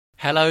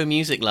Hello,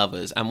 music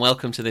lovers, and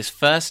welcome to this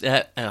first...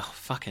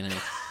 fucking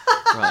hell.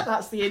 Right.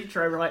 That's the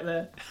intro right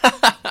there.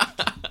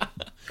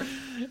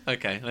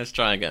 Okay, let's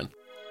try again.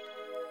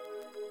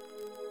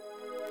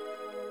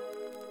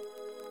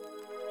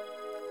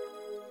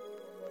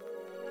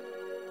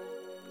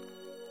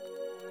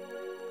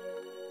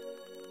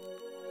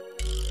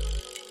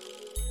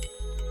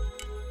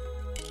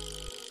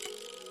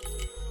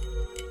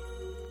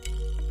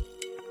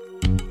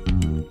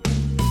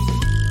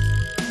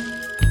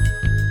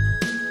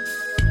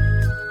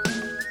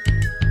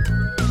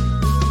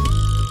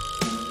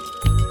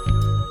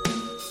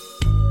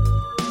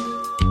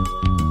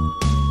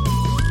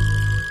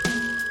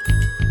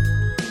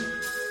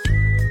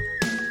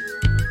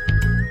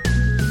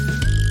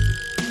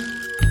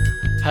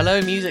 Hello,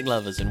 music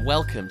lovers, and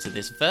welcome to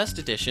this first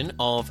edition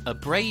of a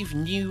brave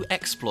new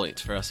exploit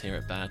for us here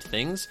at Bad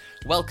Things.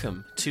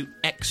 Welcome to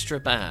Extra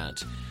Bad.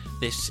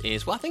 This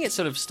is, well, I think it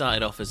sort of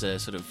started off as a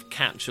sort of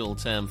catch-all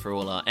term for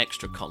all our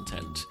extra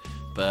content,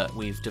 but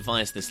we've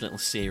devised this little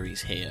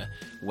series here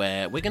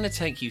where we're going to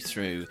take you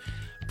through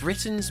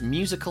Britain's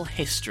musical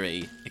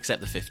history,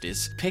 except the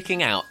 50s,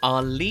 picking out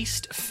our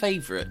least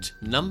favourite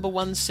number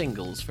one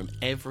singles from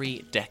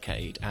every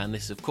decade. And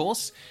this, of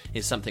course,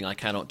 is something I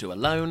cannot do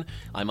alone.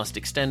 I must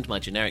extend my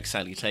generic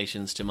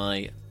salutations to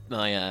my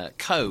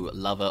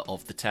co-lover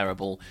of the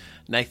terrible,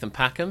 Nathan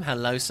Packham.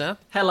 Hello, sir.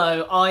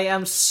 Hello, I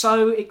am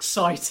so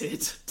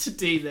excited to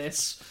do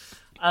this.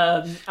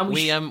 And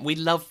we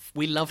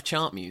love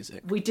chart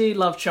music. We do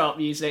love chart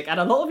music,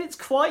 and a lot of it's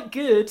quite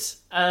good,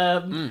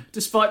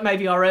 despite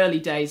maybe our early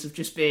days of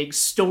just being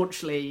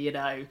staunchly,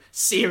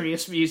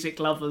 serious music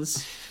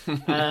lovers.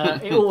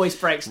 It always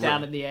breaks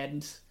down in the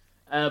end.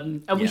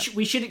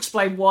 We should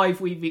explain why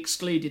we've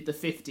excluded the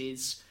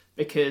 50s,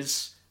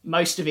 because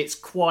most of it's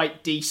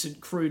quite decent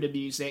crooner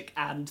music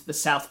and the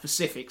South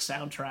Pacific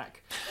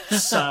soundtrack.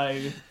 So...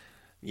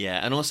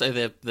 Yeah, and also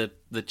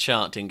the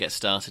chart didn't get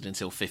started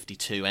until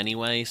 52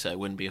 anyway, so it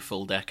wouldn't be a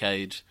full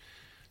decade.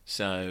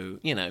 So,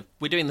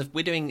 we're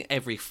doing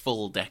every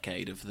full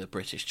decade of the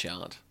British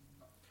chart.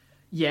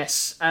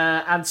 Yes,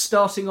 and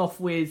starting off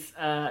with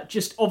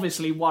just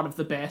obviously one of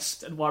the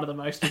best and one of the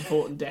most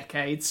important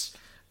decades,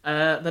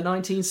 the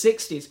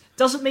 1960s.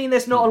 Doesn't mean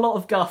there's not a lot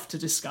of guff to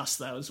discuss,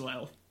 though, as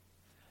well.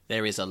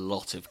 There is a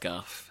lot of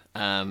guff.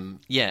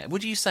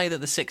 Would you say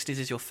that the 60s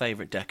is your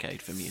favourite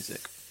decade for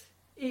music?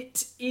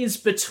 It is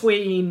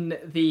between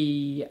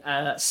the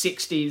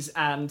 60s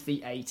and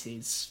the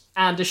 80s.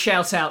 And a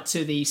shout out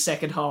to the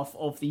second half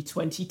of the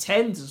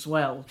 2010s as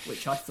well,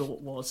 which I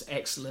thought was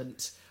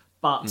excellent.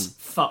 But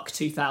fuck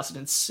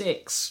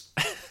 2006.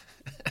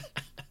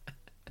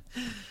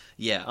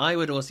 Yeah, I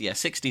would also... Yeah,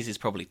 60s is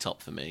probably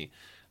top for me.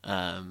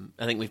 I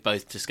think we've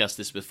both discussed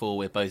this before.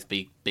 We're both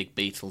big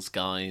Beatles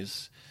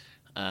guys.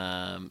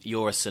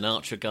 You're a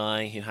Sinatra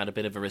guy who had a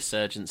bit of a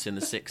resurgence in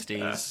the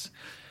 60s.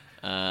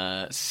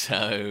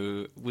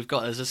 So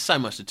there's just so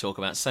much to talk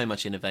about, so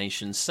much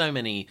innovation, so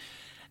many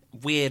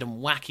weird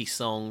and wacky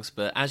songs,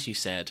 but as you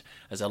said,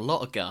 there's a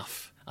lot of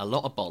guff, a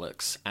lot of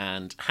bollocks,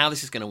 and how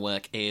this is going to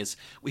work is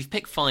we've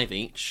picked 5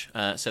 each,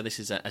 so this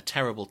is a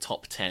terrible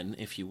top 10,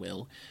 if you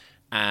will,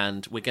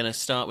 and we're going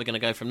to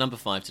go from number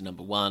 5 to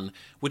number 1.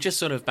 We'll just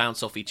sort of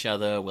bounce off each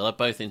other, we'll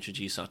both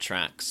introduce our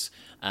tracks,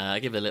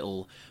 give a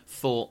little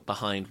thought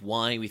behind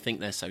why we think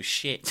they're so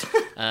shit,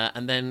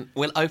 and then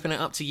we'll open it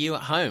up to you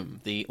at home,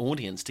 the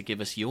audience, to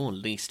give us your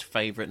least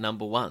favourite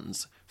number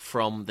ones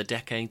from the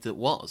decade that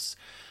was.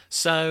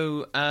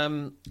 So,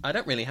 I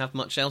don't really have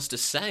much else to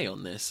say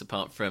on this,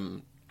 apart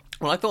from...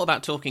 Well, I thought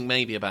about talking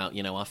maybe about,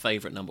 our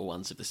favourite number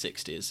ones of the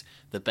 60s,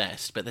 the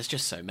best, but there's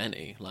just so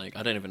many. Like,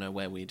 I don't even know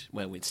where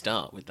we'd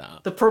start with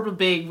that. The problem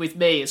being with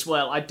me as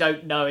well, I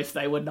don't know if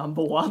they were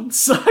number one,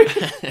 so...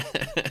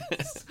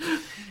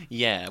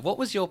 Yeah, what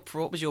was your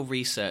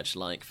research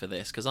like for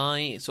this? Because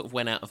I sort of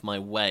went out of my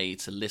way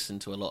to listen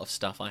to a lot of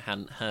stuff I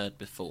hadn't heard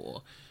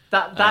before.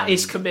 That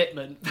is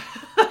commitment.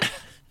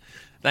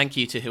 Thank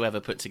you to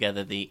whoever put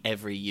together the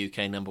every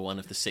UK number one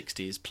of the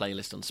 60s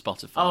playlist on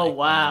Spotify. Oh,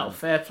 wow,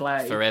 fair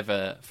play.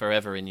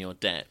 Forever in your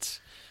debt.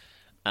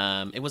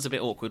 It was a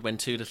bit awkward when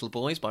Two Little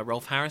Boys by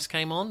Rolf Harris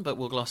came on, but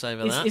we'll gloss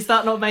over that. Is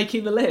that not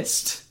making the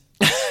list?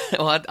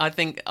 Well, I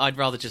think I'd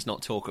rather just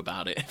not talk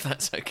about it, if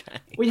that's okay.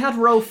 We had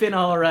Rolf in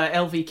our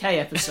LVK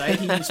episode.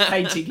 He was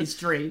painting his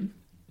dream.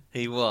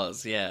 He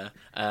was, yeah.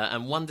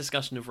 And one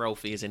discussion of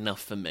Rolfie is enough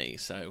for me,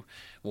 so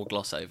we'll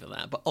gloss over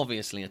that. But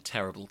obviously a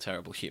terrible,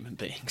 terrible human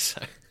being,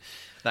 so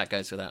that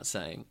goes without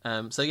saying.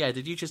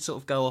 Did you just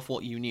sort of go off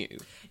what you knew?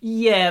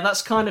 Yeah,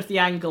 that's kind of the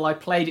angle I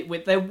played it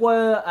with. There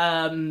were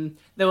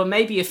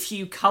maybe a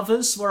few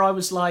covers where I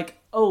was like,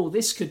 oh,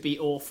 this could be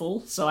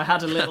awful. So I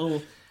had a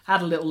little...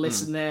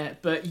 listen there,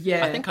 but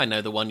yeah. I think I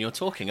know the one you're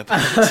talking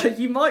about.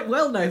 You might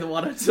well know the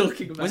one I'm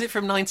talking about. Was it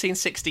from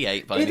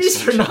 1968 by It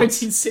is from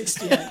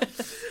 1968.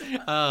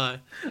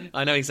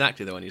 I know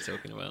exactly the one you're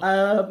talking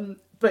about.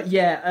 But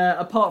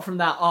yeah, apart from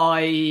that,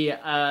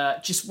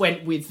 I just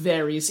went with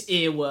various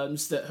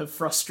earworms that have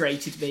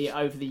frustrated me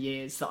over the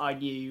years that I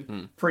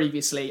knew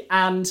previously.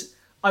 And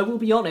I will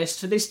be honest,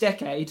 for this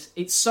decade,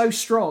 it's so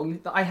strong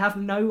that I have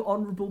no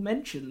honourable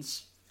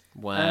mentions.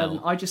 Wow.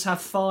 I just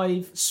have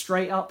 5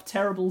 straight up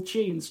terrible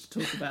tunes to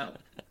talk about.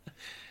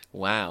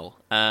 Wow.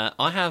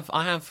 I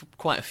have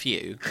quite a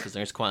few, because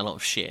there's quite a lot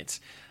of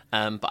shit.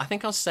 But I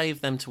think I'll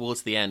save them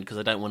towards the end, because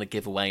I don't want to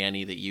give away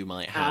any that you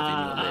might have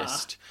in your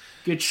list.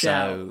 Good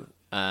shout.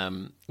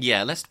 So,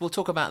 we'll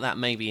talk about that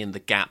maybe in the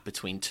gap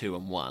between 2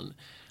 and 1.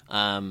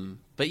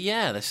 But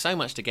yeah, there's so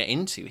much to get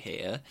into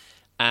here.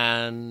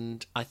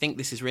 And I think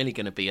this is really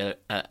going to be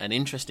an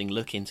interesting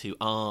look into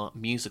our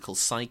musical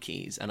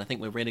psyches. And I think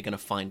we're really going to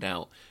find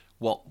out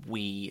what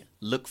we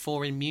look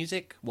for in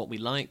music, what we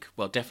like,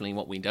 well, definitely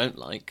what we don't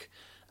like.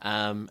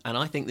 And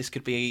I think this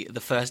could be the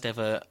first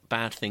ever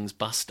Bad Things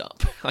bust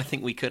up. I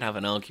think we could have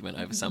an argument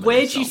over some of these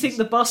Where do you songs. think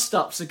the bust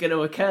ups are going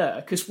to occur?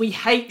 Because we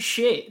hate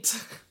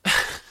shit.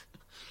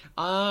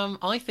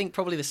 I think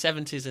probably the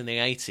 70s and the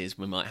 80s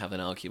we might have an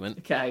argument.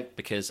 Okay.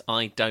 Because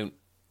I don't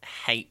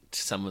hate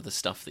some of the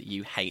stuff that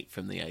you hate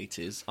from the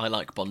 80s. I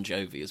like Bon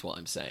Jovi is what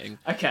I'm saying.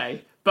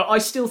 Okay. But I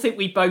still think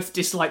we both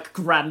dislike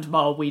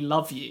Grandma, We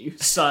Love You.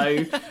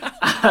 So,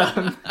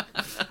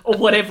 or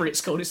whatever it's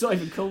called. It's not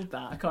even called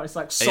that. I can't. It's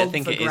like Song I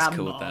think for it Grandma. is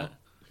called that.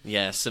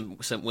 Yeah,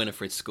 St.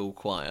 Winifred's School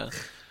Choir.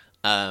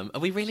 Are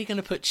we really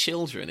going to put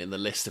Children in the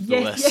list of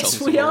the worst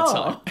songs of all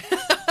time?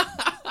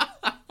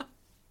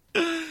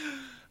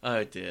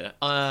 Oh dear.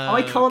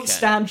 I can't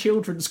stand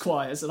children's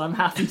choirs, and I'm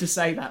happy to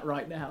say that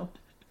right now.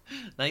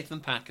 Nathan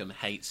Packham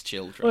hates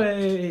children.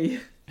 Hey.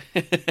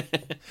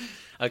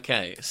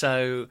 Okay,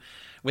 so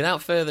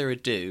without further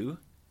ado,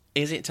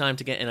 is it time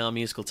to get in our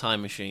musical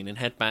time machine and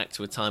head back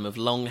to a time of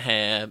long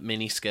hair,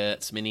 mini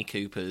skirts, Mini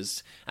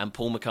Coopers, and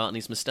Paul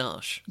McCartney's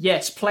moustache?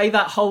 Yes, play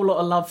that Whole Lot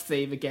of Love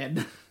theme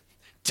again.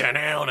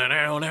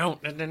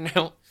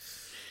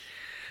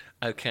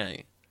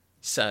 Okay,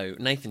 so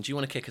Nathan, do you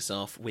want to kick us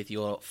off with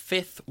your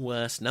 5th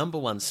worst number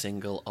 1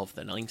 single of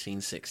the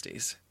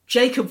 1960s?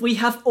 Jacob, we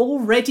have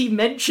already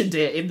mentioned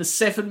it in the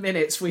 7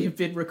 minutes we have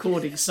been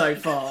recording so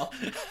far.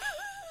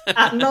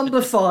 At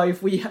number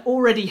 5, we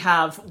already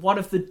have one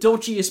of the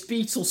dodgiest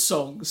Beatles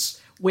songs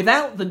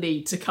without the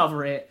need to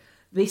cover it.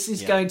 This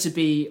is going to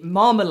be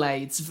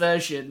Marmalade's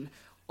version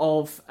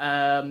of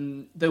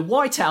the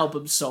White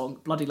Album song.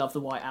 Bloody love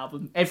the White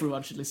Album.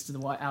 Everyone should listen to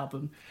the White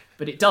Album.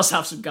 But it does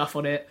have some guff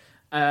on it.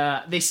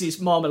 This is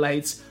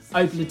Marmalade's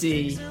Obla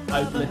Dee,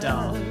 Obla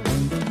Da.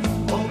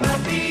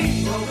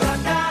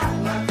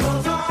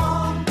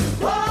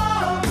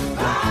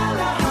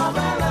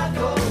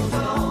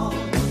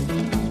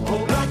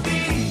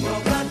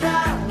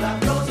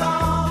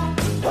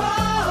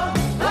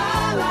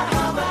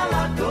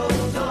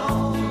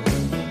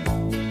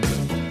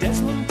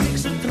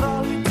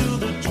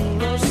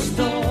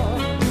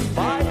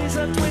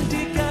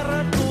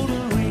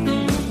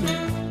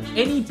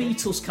 Any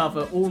Beatles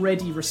cover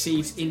already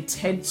receives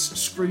intense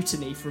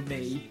scrutiny from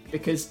me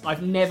because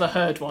I've never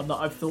heard one that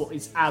I've thought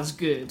is as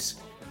good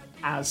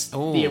as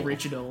the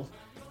original.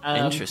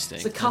 Interesting.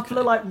 There's a couple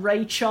of like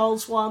Ray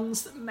Charles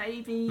ones that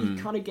maybe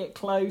kind of get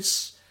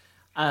close.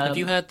 Have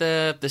you heard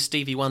the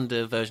Stevie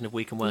Wonder version of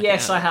We Can Work It Out?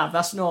 Yes, I have.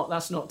 That's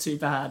not too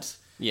bad.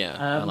 Yeah,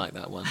 I like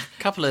that one.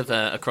 A couple of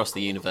Across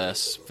the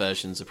Universe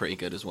versions are pretty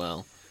good as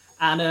well.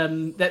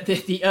 And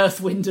the Earth,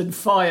 Wind and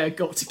Fire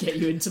Got to Get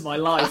You Into My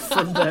Life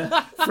from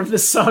the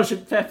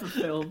Sgt. Pepper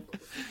film.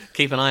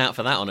 Keep an eye out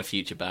for that on a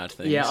future Bad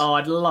Things. Yeah,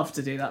 I'd love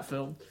to do that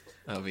film.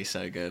 That would be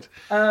so good.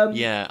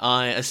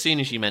 As soon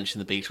as you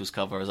mentioned the Beatles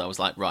cover, I was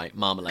like, right,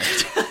 Marmalade.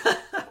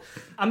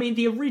 I mean,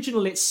 the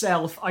original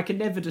itself, I can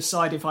never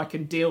decide if I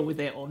can deal with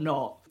it or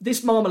not.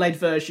 This Marmalade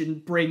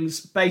version brings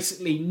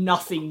basically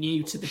nothing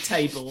new to the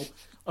table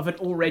of an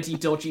already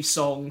dodgy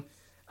song.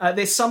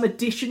 There's some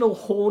additional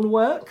horn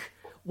work,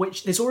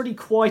 which there's already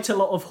quite a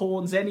lot of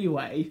horns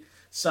anyway,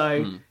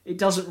 so it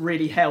doesn't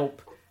really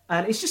help.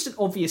 And it's just an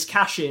obvious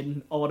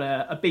cash-in on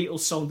a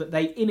Beatles song that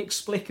they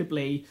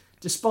inexplicably,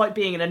 despite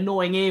being an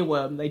annoying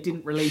earworm, they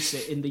didn't release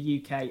it in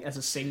the UK as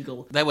a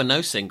single. There were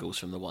no singles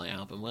from the White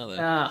Album, were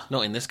there?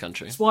 Not in this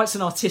country. That's why it's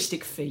an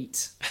artistic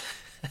feat.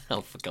 Oh,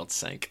 for God's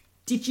sake.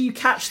 Did you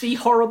catch the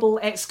horrible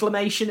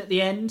exclamation at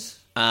the end?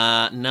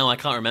 No, I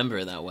can't remember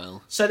it that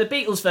well. So the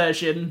Beatles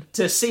version,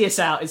 to see us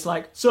out, is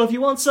like, so if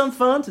you want some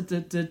fun...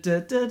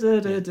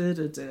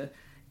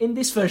 In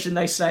this version,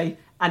 they say,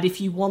 and if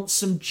you want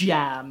some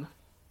jam...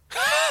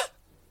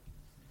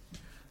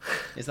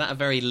 Is that a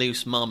very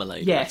loose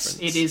Marmalade Yes,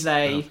 reference? it is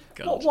a...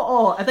 Oh,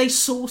 what are they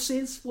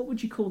sauces? What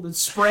would you call them?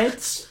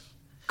 Spreads?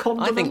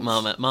 Condiments? I think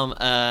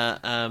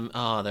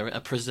they're a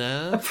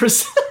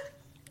preserve?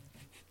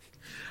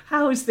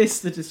 How is this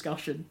the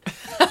discussion?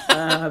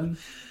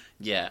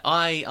 Yeah,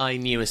 I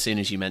knew as soon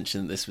as you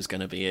mentioned this was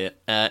going to be it.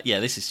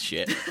 This is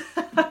shit.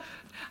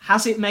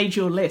 Has it made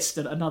your list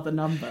at another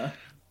number?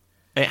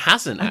 It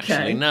hasn't, actually,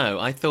 Okay. no.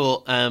 I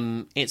thought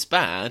it's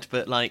bad,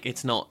 but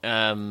it's not...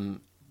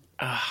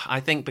 I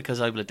think because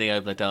Obla Dee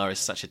Obla Da is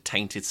such a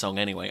tainted song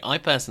anyway, I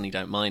personally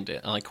don't mind it.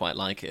 I quite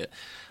like it.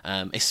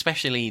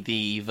 Especially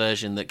the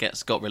version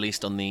that got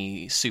released on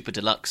the Super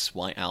Deluxe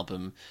White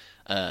Album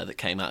that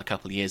came out a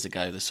couple of years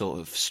ago, the sort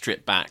of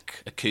stripped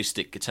back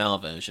acoustic guitar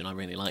version. I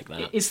really like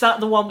that. Is that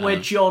the one where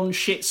John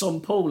shits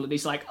on Paul and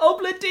he's like,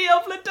 obla-dee,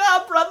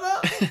 obla-da,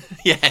 brother?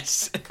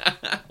 Yes.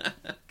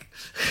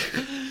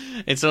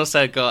 It's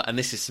also got, and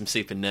this is some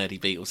super nerdy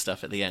Beatles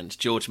stuff at the end,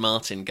 George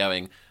Martin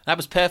going, that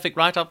was perfect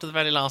right up to the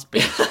very last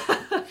bit.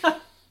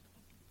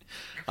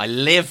 I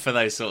live for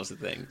those sorts of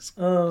things.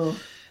 Oh.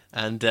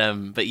 And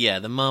but yeah,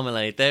 the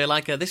Marmalade, they're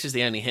like this is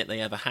the only hit they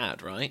ever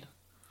had, right?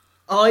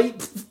 I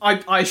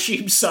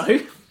assume so.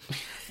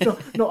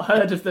 not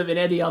heard of them in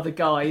any other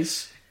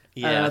guise.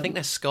 Yeah, I think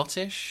they're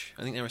Scottish.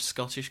 I think they're a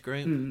Scottish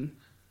group.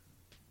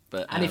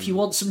 But and if you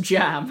want some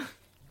jam,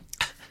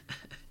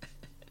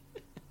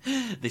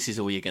 this is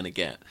all you're going to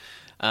get.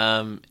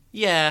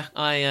 Yeah,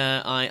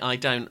 I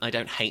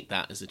don't hate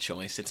that as a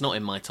choice. It's not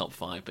in my top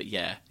 5, but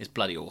yeah, it's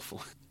bloody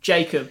awful.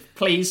 Jacob,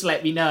 please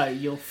let me know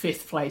your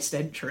 5th placed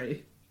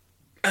entry.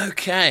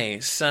 Okay,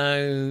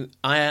 so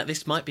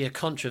this might be a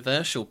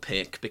controversial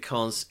pick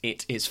because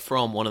it is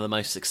from one of the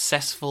most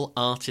successful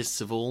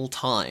artists of all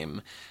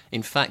time.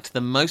 In fact,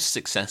 the most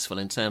successful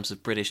in terms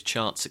of British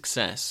chart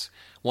success.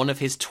 One of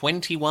his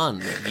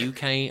 21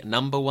 UK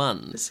number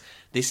ones.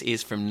 This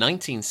is from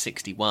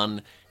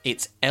 1961.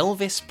 It's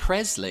Elvis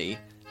Presley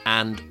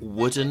and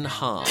Wooden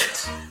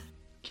Heart.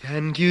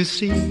 Can't you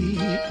see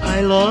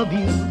I love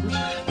you?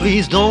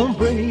 Please don't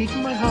break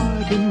my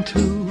heart in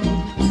two.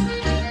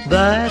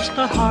 That's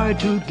not hard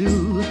to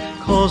do,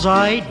 'cause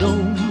I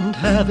don't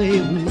have a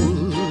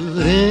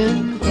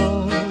wooden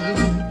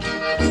heart.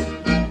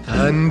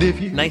 And if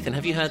you... Nathan,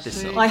 have you heard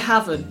this song? I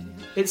haven't.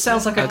 It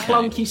sounds like a Okay.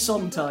 clunky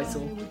song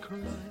title.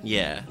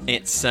 Yeah,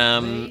 it's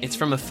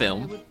from a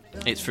film.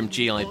 It's from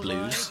G.I.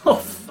 Blues. Oh,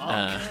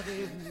 fuck.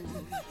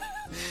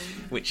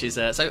 Which is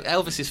so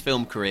Elvis's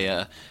film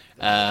career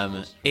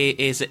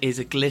is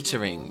a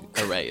glittering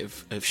array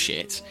of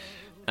shit.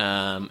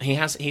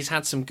 He's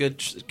had some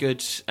good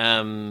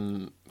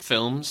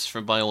films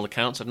from by all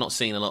accounts. I've not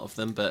seen a lot of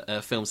them,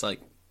 but films like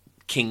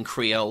King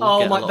Creole. Oh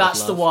get a my, lot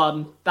that's of the love.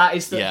 one. That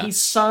is the. Yeah.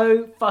 He's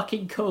so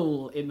fucking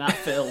cool in that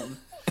film.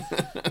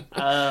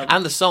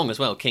 And the song as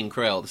well, King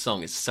Creole. The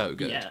song is so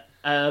good. Yeah.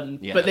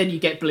 Yeah. But then you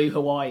get Blue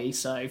Hawaii,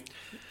 so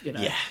you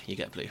know. Yeah, you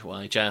get Blue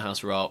Hawaii,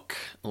 Jailhouse Rock,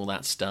 all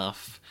that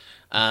stuff.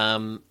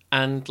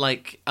 And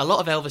like a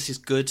lot of Elvis's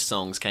good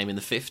songs came in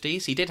the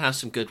 50s. He did have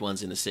some good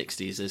ones in the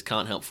 60s. There's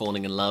Can't Help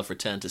Falling in Love,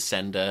 Return to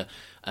Sender,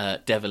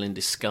 Devil in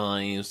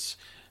Disguise.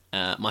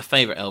 My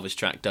favourite Elvis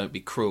track, Don't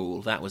Be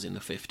Cruel, that was in the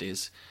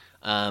 50s.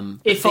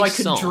 If I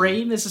Could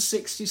Dream is a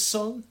 60s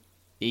song.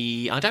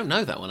 I don't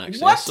know that one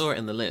actually. What? I saw it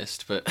in the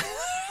list, but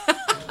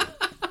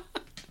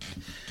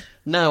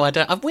no, I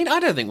don't. I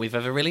don't think we've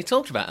ever really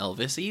talked about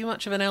Elvis. Are you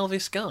much of an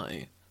Elvis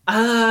guy?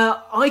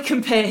 I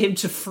compare him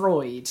to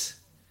Freud.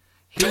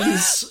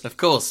 He's Of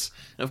course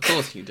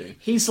you do.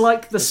 he's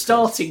like the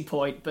starting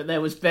point, but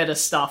there was better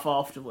stuff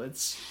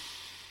afterwards.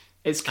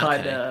 It's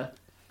kind of,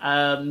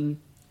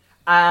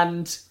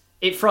 and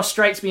it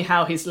frustrates me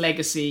how his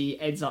legacy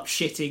ends up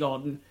shitting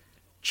on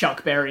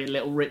Chuck Berry and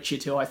Little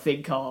Richard, who I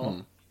think are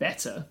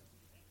better.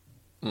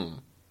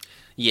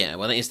 Yeah,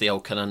 well, it is the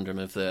old conundrum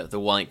of the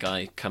white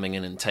guy coming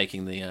in and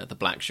taking the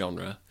black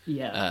genre,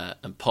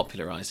 and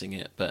popularising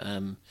it. But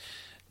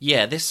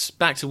yeah, this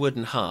Back to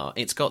Wooden Heart,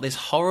 it's got this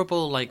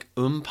horrible like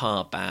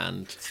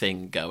band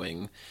thing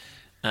going,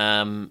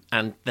 and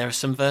there are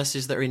some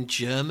verses that are in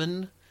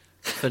German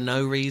for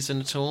no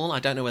reason at all.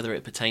 I don't know whether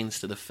it pertains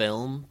to the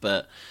film,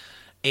 but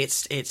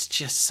it's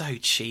just so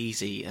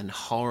cheesy and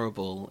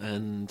horrible,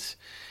 and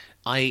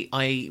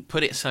I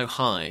put it so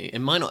high. It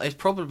might not. It's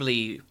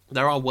probably,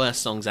 there are worse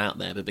songs out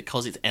there, but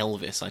because it's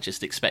Elvis, I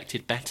just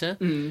expected better.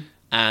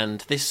 And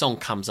this song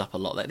comes up a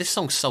lot. This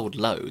song sold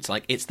loads.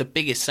 Like, it's the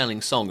biggest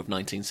selling song of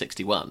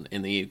 1961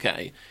 in the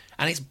UK,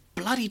 and it's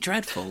bloody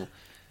dreadful.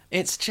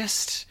 It's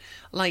just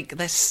like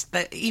this.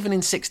 Even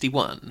in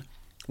 '61,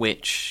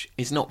 which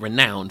is not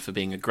renowned for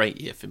being a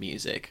great year for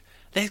music,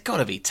 there's got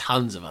to be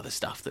tons of other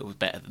stuff that was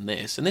better than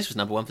this, and this was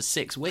number one for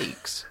 6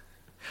 weeks.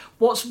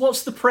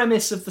 What's the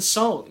premise of the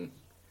song?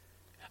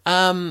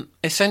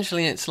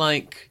 Essentially, it's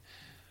like,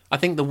 I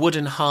think the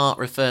wooden heart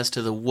refers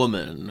to the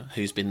woman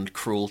who's been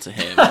cruel to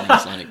him. And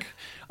he's like,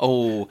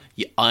 oh,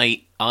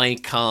 I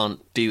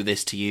can't do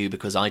this to you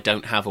because I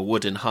don't have a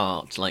wooden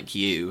heart like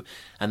you.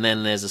 And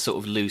then there's a sort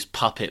of loose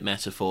puppet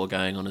metaphor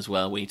going on as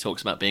well, where he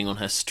talks about being on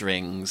her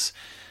strings.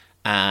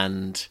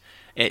 And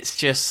it's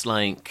just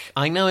like,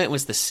 I know it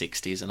was the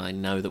 60s and I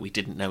know that we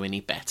didn't know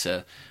any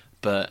better,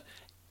 but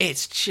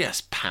it's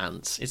just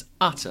pants. It's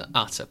utter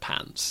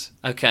pants.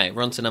 Okay,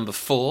 we're on to number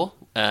 4.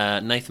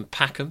 Nathan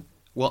Packham,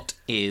 what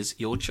is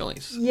your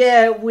choice?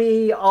 Yeah,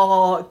 we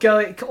are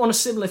going on a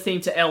similar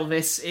theme to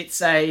Elvis.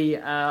 It's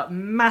a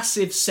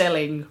massive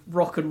selling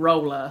rock and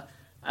roller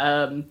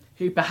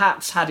who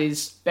perhaps had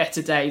his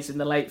better days in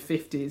the late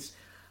 50s.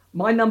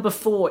 My number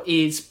 4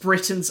 is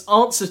Britain's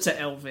answer to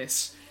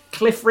Elvis,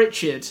 Cliff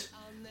Richard,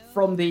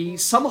 from the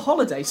Summer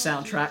Holiday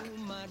soundtrack,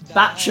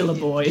 Bachelor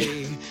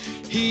Boy.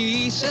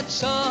 He said,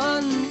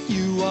 son,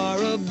 you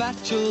are a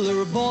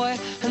bachelor boy,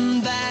 and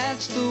and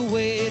that's the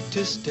way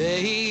to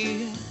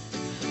stay.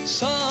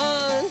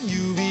 Son,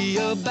 you be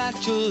a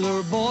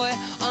bachelor boy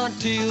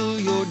until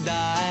your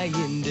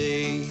dying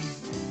day.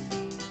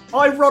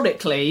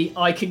 Ironically,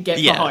 I can get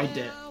behind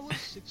it.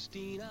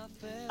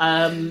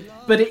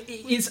 But it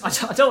is... I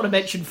don't want to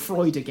mention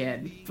Freud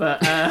again,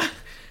 but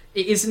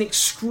it is an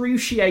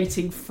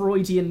excruciating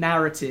Freudian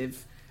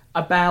narrative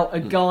about a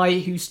guy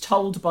who's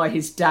told by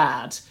his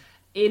dad,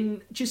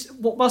 in just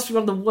what must be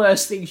one of the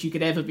worst things you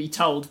could ever be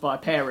told by a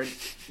parent,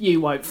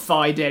 you won't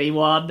find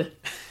anyone.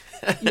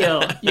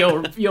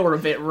 You're a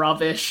bit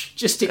rubbish.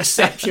 Just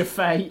accept your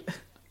fate.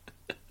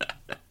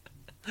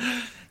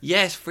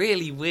 Yeah, it's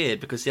really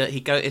weird because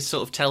it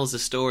sort of tells the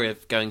story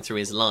of going through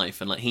his life,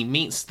 and like he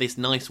meets this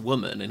nice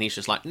woman and he's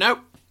just like,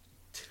 no,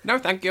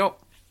 thank you.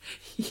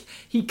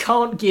 He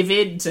can't give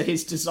in to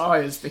his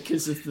desires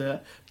because of the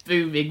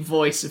booming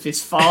voice of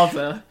his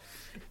father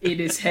in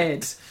his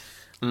head.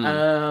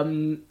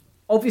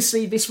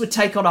 Obviously, this would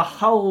take on a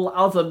whole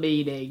other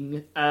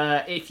meaning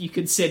if you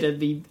consider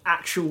the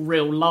actual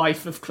real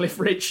life of Cliff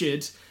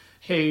Richard,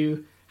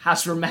 who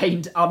has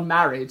remained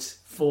unmarried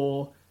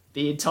for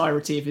the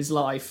entirety of his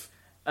life.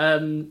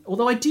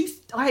 Although I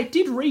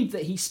did read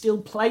that he still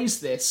plays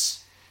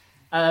this,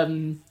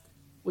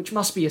 which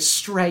must be a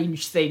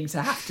strange thing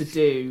to have to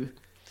do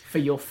for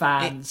your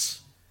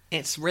fans.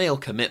 It's real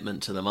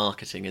commitment to the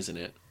marketing, isn't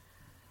it?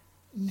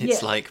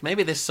 It's like,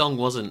 maybe this song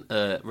wasn't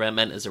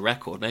meant as a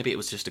record. Maybe it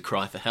was just a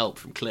cry for help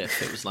from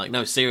Cliff. It was like,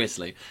 no,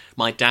 seriously,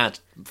 my dad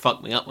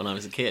fucked me up when I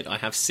was a kid. I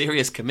have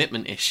serious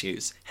commitment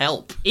issues.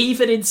 Help.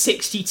 Even in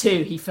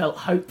 '62, he felt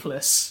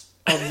hopeless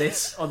on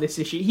this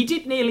issue. He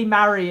did nearly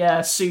marry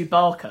Sue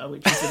Barker,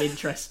 which is an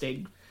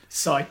interesting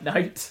side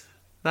note.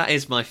 That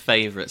is my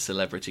favourite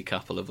celebrity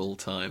couple of all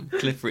time.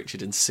 Cliff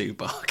Richard and Sue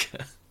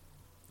Barker.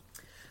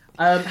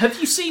 Have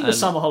you seen the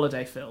Summer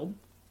Holiday film?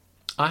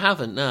 I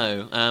haven't,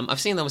 no. I've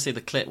seen, obviously,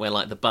 the clip where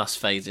like the bus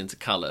fades into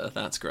colour.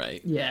 That's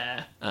great.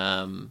 Yeah.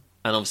 And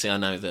obviously I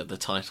know the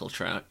title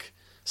track,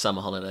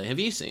 Summer Holiday. Have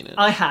you seen it?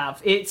 I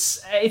have.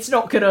 It's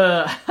not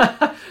gonna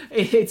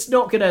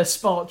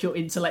spark your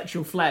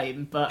intellectual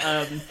flame, but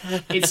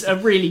it's a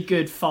really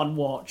good fun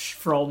watch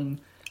from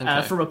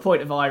a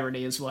point of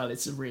irony as well.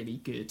 It's a really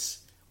good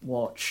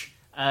watch.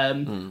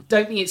 Don't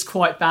think it's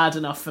quite bad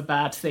enough for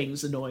bad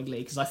things, annoyingly,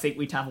 because I think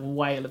we'd have a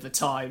whale of a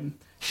time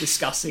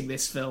discussing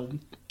this film.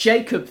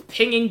 Jacob,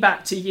 pinging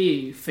back to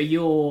you for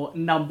your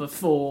number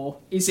 4,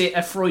 is it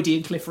a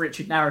Freudian Cliff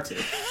Richard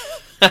narrative?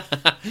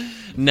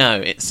 No,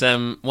 it's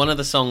one of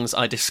the songs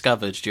I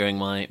discovered during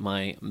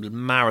my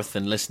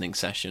marathon listening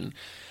session.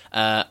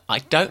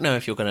 I don't know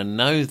if you're going to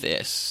know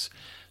this,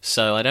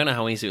 so I don't know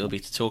how easy it will be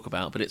to talk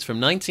about, but it's from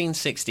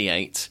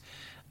 1968.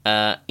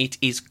 It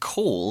is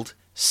called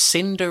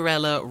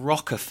Cinderella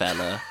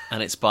Rockefeller,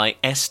 and it's by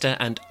Esther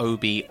and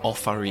Obi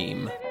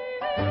Ofarim.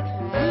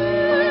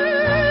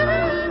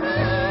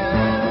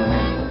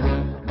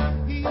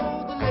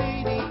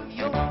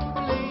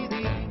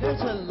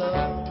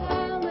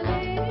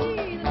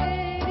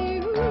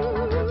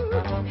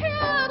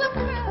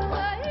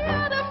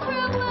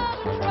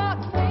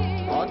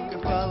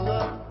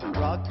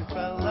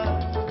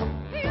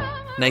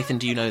 Nathan,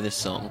 do you know this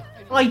song?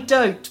 I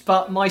don't,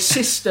 but my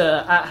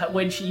sister,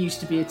 when she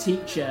used to be a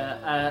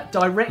teacher,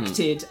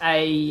 directed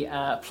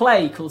a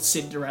play called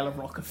Cinderella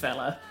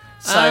Rockefeller.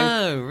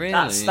 So really?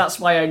 That's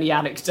my only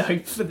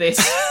anecdote for this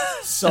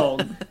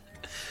song.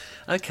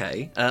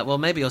 Okay, well,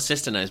 maybe your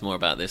sister knows more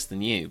about this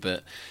than you,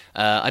 but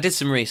I did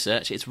some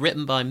research. It's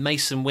written by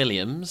Mason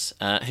Williams,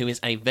 who is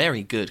a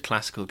very good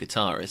classical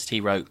guitarist. He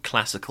wrote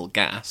Classical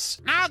Gas.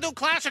 I'll do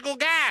Classical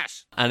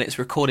Gas! And it's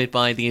recorded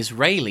by the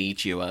Israeli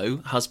duo,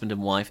 husband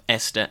and wife,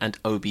 Esther and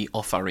Obi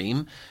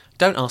Ofarim.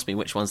 Don't ask me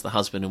which one's the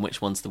husband and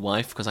which one's the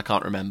wife, because I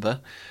can't remember.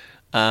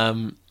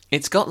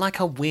 It's got like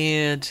a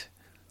weird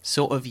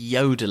sort of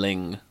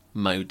yodeling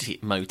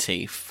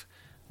motif,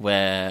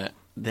 where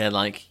they're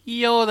like,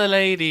 you're the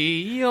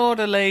lady,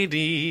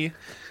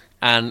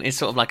 and it's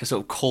sort of like a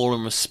sort of call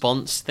and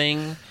response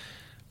thing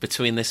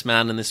between this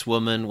man and this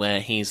woman, where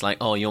he's like,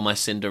 oh, you're my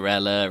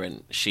Cinderella,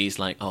 and she's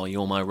like, oh,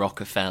 you're my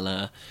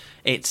Rockefeller.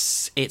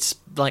 It's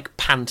like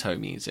panto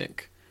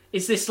music.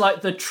 Is this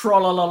like the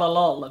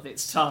trollololol of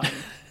its time?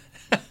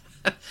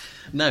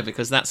 No,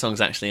 because that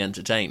song's actually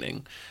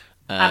entertaining.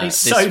 And it's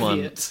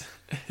Soviet.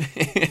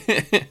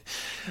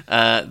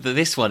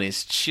 This one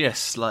is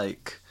just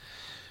like...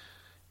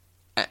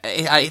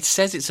 It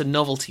says it's a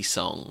novelty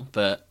song,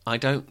 but I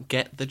don't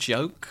get the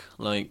joke.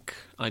 Like,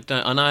 I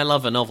don't, and I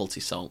love a novelty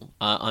song.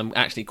 I'm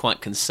actually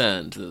quite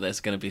concerned that there's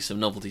going to be some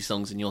novelty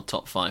songs in your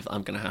top 5 that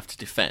I'm going to have to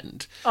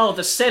defend. Oh,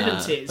 the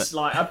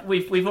 70s!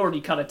 We've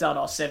already kind of done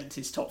our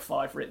 70s top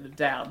 5, written them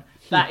down.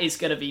 That is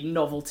going to be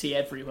novelty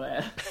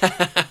everywhere.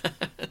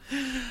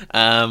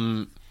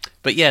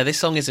 But yeah, this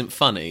song isn't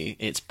funny.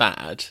 It's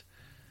bad.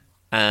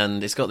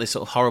 And it's got this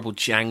sort of horrible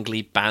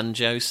jangly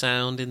banjo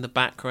sound in the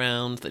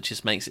background that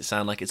just makes it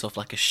sound like it's off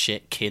like a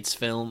shit kids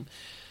film.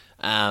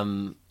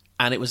 And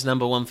it was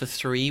number 1 for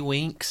 3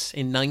 weeks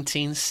in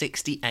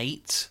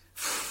 1968.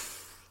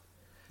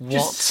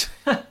 What?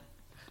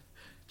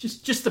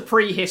 Just the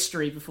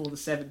prehistory before the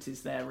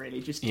 70s there,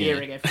 really. Just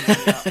gearing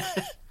everything up.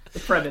 The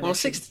premonition. Well,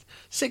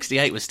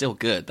 68 was still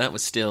good. That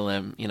was still,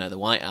 the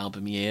White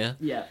Album year.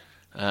 Yeah.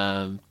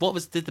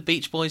 Did the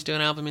Beach Boys do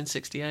an album in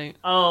 68?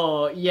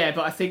 Oh, yeah,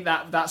 but I think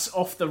that's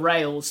off the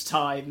rails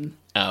time.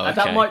 Oh, okay.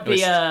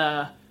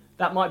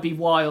 That might be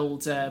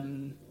Wild.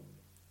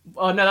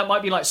 Oh no, that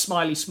might be like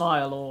Smiley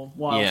Smile or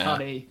Wild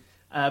Honey.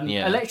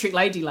 Electric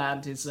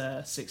Ladyland is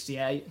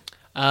 68.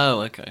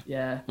 Oh, okay.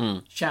 Yeah.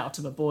 Shout out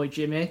to my boy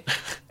Jimmy.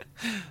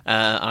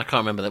 I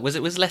can't remember that.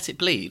 Was Let It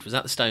Bleed? Was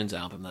that the Stones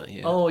album that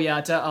year? Oh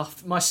yeah,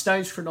 my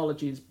Stones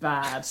chronology is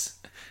bad.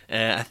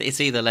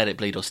 It's either Let It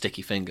Bleed or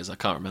Sticky Fingers. I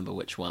can't remember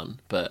which one,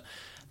 but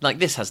like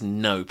this has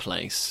no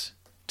place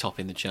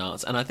topping the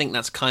charts, and I think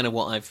that's kind of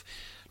what I've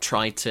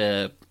tried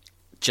to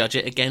judge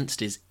it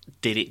against. Is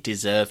did it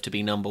deserve to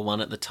be number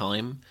one at the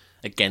time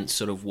against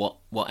sort of what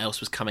else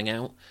was coming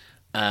out?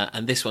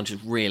 And this one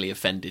just really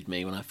offended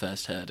me when I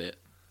first heard it.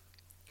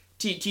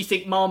 Do you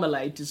think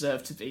Marmalade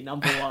deserved to be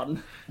number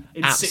one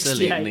in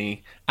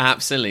 68?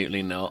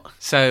 Absolutely not.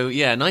 So,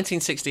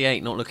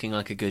 1968 not looking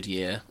like a good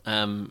year.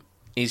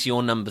 Is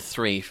your number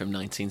 3 from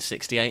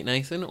 1968,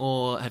 Nathan,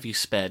 or have you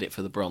spared it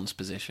for the bronze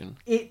position?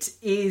 It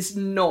is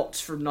not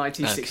from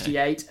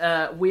 1968.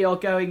 Okay. We are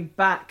going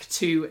back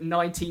to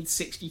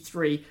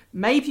 1963.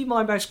 Maybe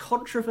my most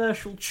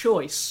controversial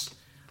choice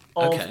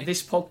of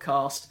this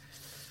podcast.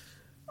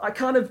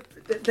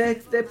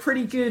 They're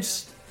pretty good,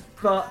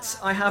 but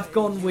I have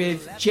gone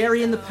with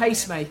Gerry and the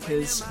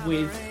Pacemakers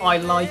with I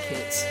Like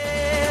It.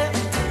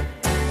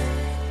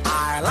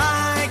 I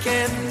like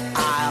it,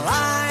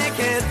 I like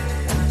it.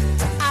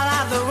 I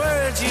like the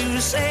words you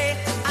say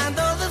and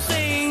all the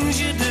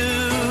things you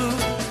do.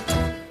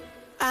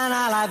 And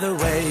I like the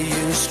way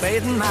you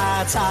straighten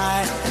my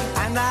tie.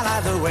 And I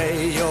like the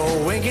way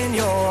you're winking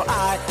your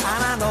eye.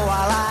 And I know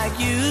I like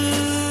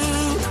you.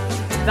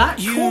 That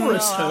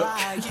chorus hook,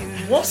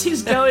 what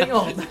is going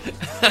on?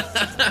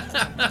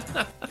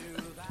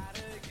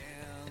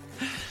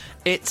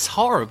 It's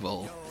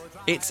horrible.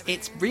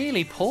 It's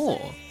really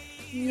poor.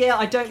 Yeah,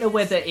 I don't know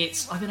whether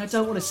it's... I mean, I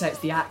don't want to say it's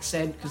the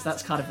accent, because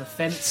that's kind of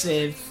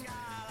offensive.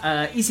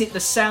 Is it the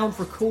sound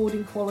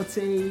recording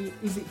quality?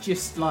 Is it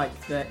just,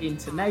 like, the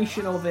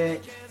intonation of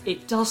it?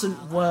 It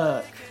doesn't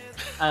work.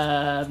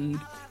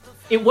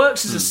 It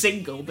works as a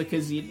single,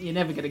 because you're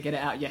never going to get it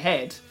out of your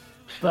head.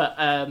 But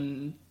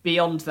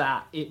beyond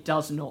that, it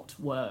does not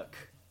work.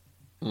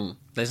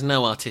 There's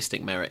no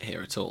artistic merit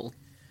here at all.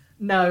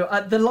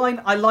 No, the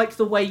line, I like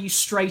the way you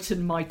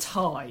straighten my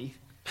tie,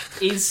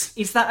 is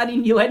that an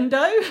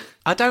innuendo?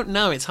 I don't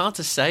know. It's hard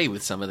to say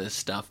with some of this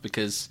stuff,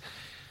 because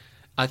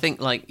I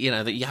think, like,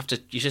 that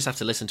you just have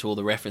to listen to all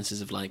the references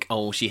of, like,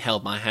 oh, she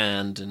held my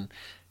hand and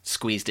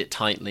squeezed it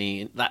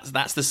tightly.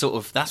 That's the sort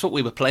of, that's what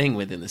we were playing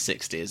with in the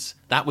 60s.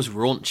 That was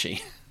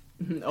raunchy.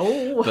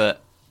 Oh.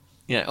 But,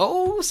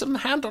 some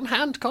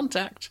hand-on-hand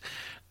contact.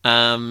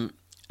 So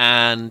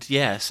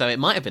it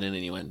might have been an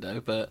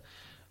innuendo, but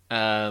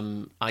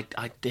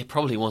it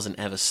probably wasn't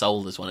ever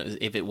sold as one.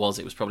 If it was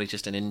probably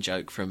just an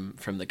in-joke from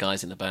the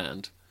guys in the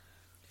band.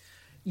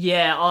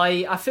 Yeah,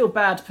 I feel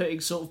bad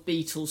putting sort of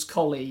Beatles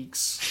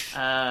colleagues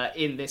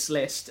in this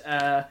list,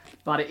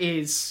 but it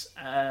is...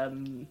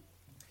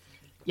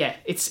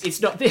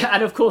 it's not...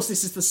 And of course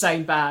this is the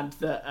same band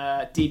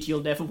that did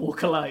You'll Never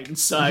Walk Alone,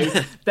 so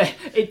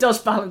it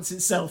does balance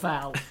itself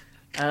out.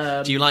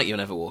 Do you like You'll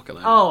Never Walk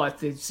Alone? Oh, I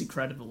think it's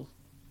incredible.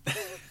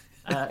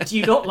 Do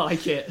you not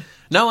like it?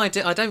 No, I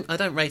do. I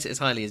don't rate it as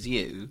highly as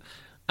you,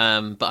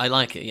 but I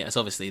like it. Yeah, it's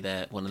obviously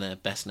one of their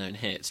best known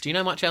hits. Do you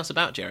know much else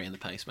about Gerry and the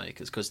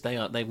Pacemakers? Because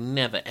they've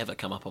never ever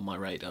come up on my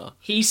radar.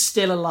 He's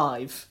still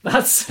alive.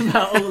 That's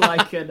about all I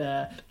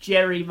can.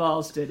 Gerry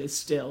Marsden is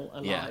still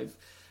alive.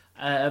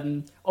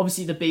 Yeah.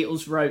 Obviously, the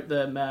Beatles wrote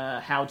them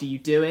 "How Do You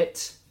Do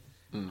It,"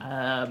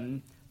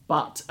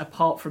 but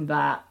apart from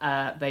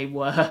that, they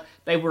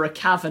were a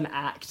cavern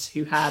act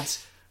who had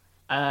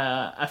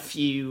a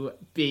few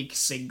big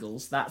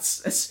singles.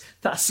 That's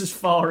as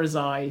far as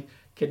I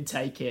can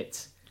take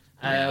it.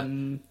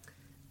 And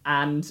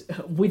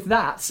with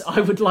that,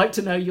 I would like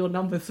to know your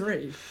number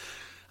 3.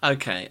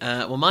 Okay,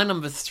 well, my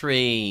number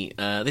 3,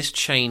 this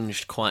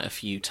changed quite a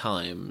few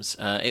times.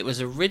 It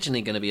was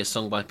originally going to be a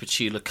song by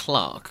Petula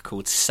Clark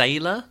called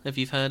Sailor. Have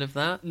you heard of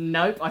that?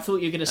 Nope, I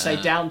thought you were going to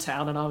say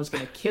Downtown and I was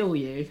going to kill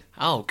you.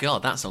 Oh,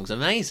 God, that song's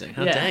amazing.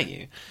 How dare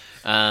you?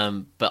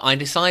 But I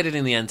decided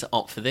in the end to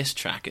opt for this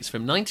track. It's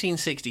from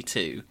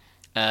 1962.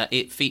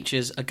 It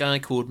features a guy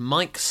called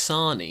Mike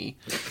Sarney,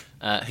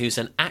 who's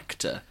an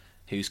actor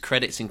whose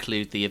credits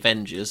include The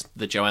Avengers,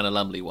 the Joanna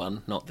Lumley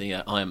one, not the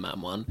Iron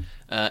Man one.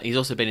 He's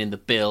also been in The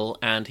Bill,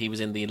 and he was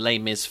in the Les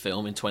Mis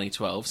film in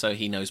 2012, so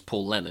he knows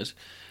Paul Leonard.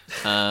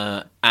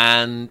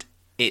 And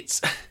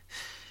it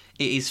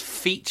is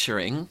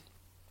featuring,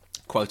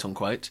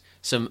 quote-unquote,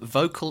 some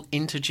vocal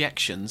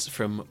interjections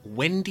from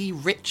Wendy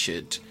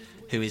Richard,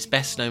 who is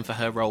best known for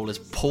her role as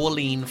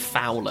Pauline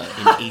Fowler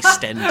in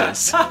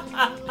EastEnders.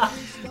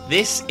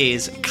 This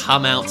is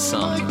Come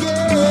Outside.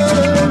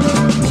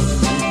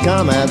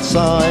 Come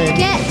outside.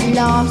 Get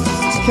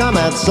lost. come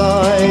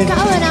outside. Go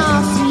and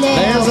ask Lil.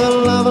 There's a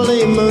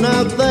lovely moon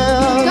out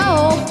there. Go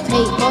off,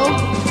 people.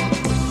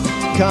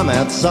 Come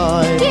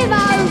outside. Give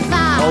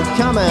over. Oh,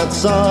 come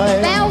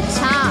outside. Belt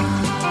up.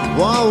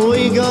 While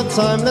we got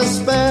time to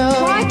spare.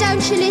 Why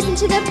don't you listen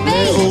to the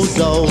Little beats?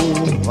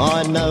 doll,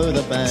 I know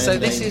the band. So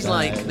this ain't is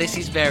like bad. this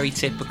is very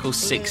typical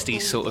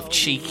 60s sort of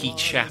cheeky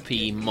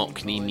chappy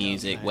mockney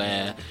music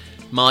where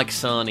Mike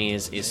Sarney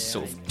is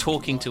sort of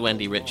talking to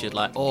Wendy Richard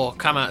like, oh,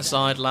 come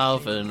outside,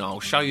 love, and I'll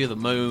show you the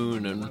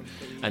moon,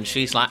 and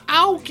she's like,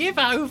 oh, give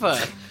over,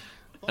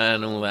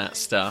 and all that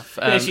stuff.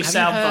 There's your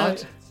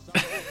soundbite.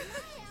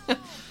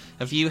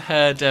 Have you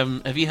heard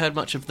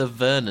much of the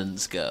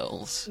Vernon's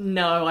Girls?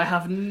 No, I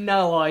have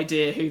no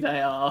idea who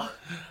they are.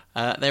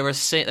 They were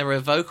a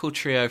vocal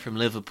trio from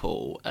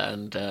Liverpool,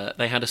 and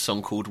they had a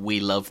song called "We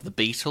Love the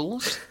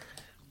Beatles,"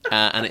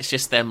 and it's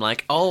just them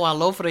like, "Oh, I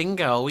love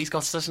Ringo. He's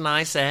got such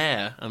nice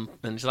hair," and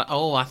she's like,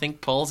 "Oh, I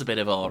think Paul's a bit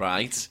of all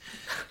right."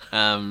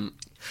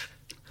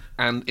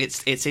 And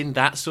it's in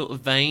that sort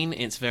of vein.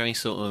 It's very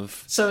sort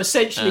of So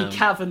essentially,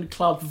 Cavern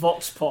Club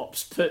Vox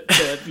Pops put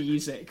to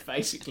music,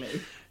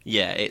 basically.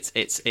 yeah.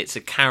 It's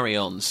a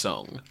carry-on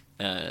song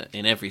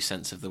in every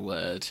sense of the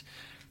word.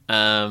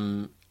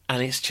 And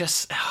it's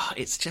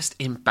just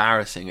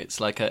embarrassing.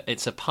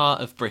 It's a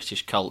part of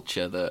British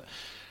culture that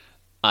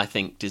I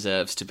think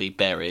deserves to be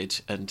buried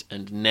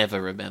and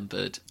never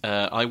remembered.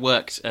 I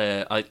work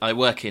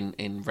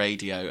in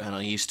radio, and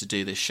I used to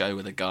do this show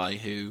with a guy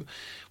who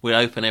would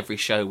open every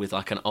show with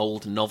like an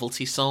old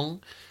novelty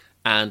song,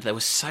 and there were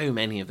so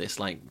many of this,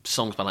 like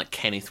songs by like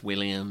Kenneth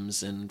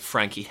Williams and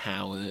Frankie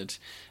Howard,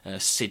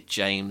 Sid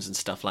James and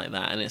stuff like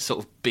that, and it's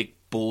sort of big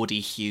bawdy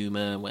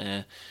humour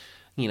where,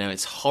 you know,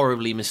 it's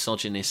horribly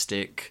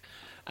misogynistic,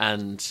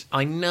 and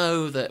I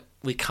know that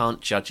we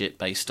can't judge it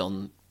based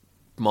on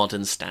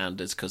modern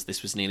standards because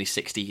this was nearly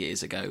 60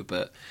 years ago,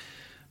 but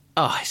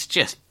it's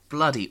just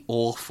bloody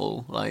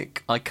awful.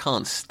 Like, I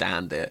can't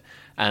stand it.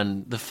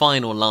 And the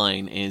final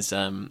line is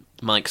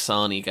Mike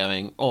Sarney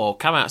going, "Oh,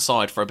 come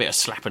outside for a bit of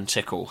slap and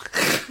tickle."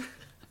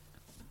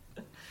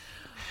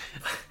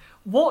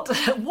 What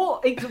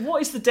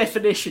is the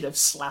definition of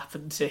slap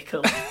and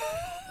tickle?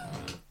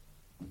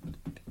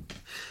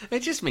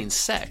 It just means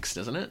sex,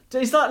 doesn't it?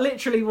 Is that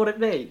literally what it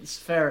means?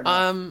 Fair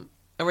enough.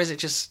 Or is it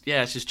just,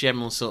 it's just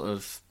general sort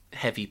of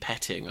heavy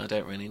petting? I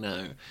don't really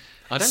know.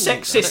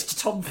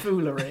 Sexist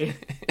tomfoolery.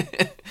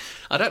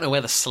 I don't know where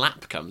the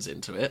slap comes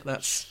into it.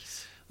 That's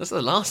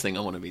the last thing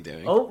I want to be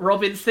doing. Oh,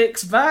 Robin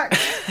Thicke's back.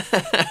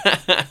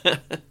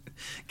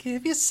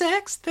 Give you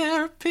sex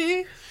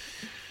therapy.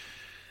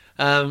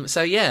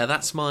 So yeah,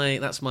 that's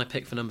my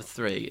pick for number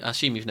 3. I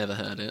assume you've never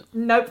heard it.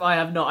 Nope, I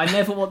have not. I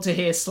never want to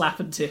hear slap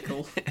and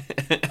tickle.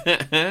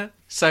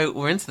 So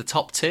we're into the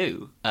top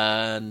 2,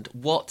 and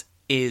what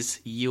is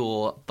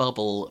your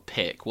bubble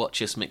pick? What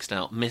just missed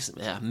out on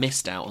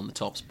the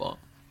top spot?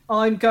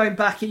 I'm going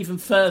back even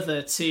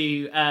further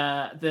to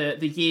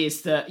the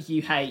years that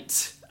you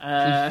hate.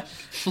 You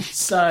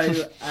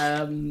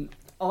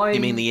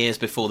mean the years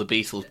before the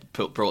Beatles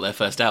brought their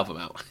first album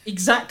out?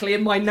 Exactly.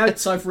 In my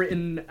notes I've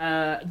written,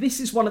 this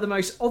is one of the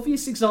most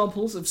obvious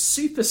examples of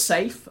super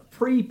safe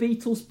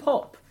pre-Beatles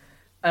pop.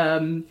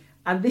 And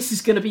this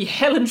is going to be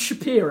Helen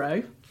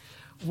Shapiro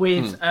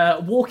with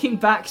Walking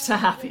Back to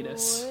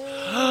Happiness.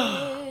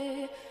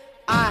 I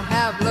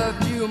have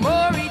loved you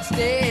more each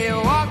day,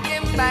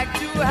 walking back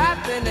to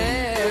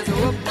happiness.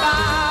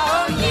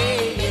 Oh,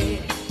 yeah.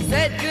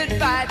 Said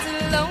goodbye to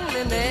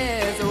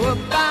loneliness.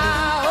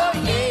 Oh,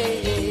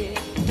 yeah.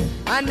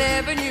 I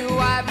never knew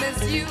I'd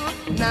miss you.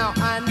 Now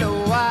I know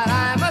what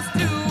I must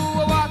do.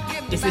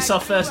 Walking Is this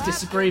our first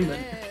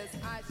disagreement?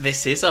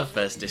 This is our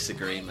first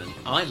disagreement.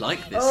 I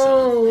like this song.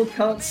 Oh,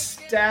 can't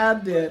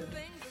stand it.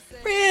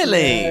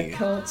 Really? Yeah,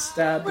 can't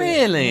stand it.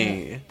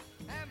 Really?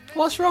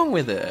 What's wrong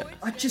with it?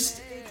 It's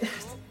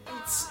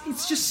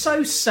just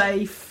so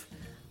safe.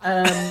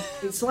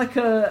 It's like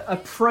a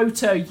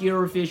proto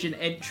Eurovision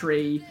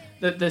entry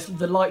that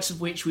the likes of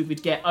which we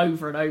would get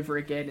over and over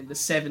again in the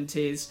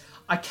 70s.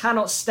 I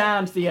cannot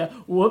stand the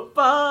whoop,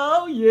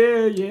 oh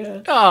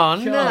yeah. Oh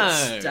no!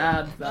 Can't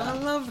stand that. I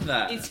love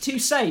that. It's too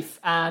safe,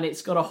 and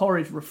it's got a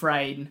horrid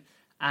refrain,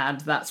 and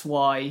that's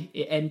why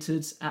it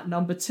entered at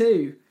number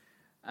 2.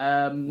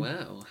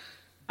 Wow.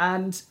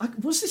 And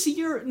was this a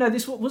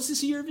was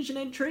this a Eurovision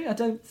entry? I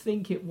don't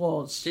think it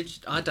was.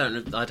 I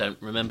don't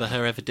remember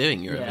her ever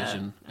doing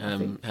Eurovision. Yeah,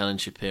 Helen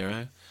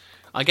Shapiro.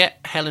 I get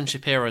Helen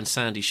Shapiro and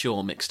Sandy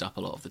Shaw mixed up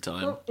a lot of the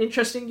time. Well,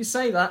 interesting you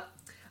say that.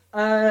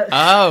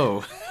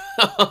 Oh,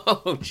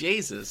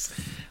 Jesus.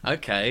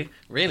 Okay,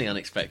 really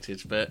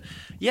unexpected, but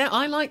yeah,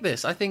 I like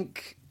this. I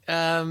think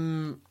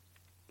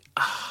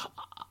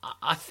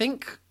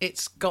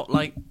it's got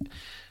like,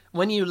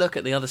 when you look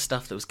at the other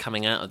stuff that was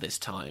coming out of this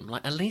time,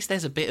 like at least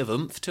there's a bit of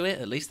oomph to it.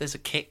 At least there's a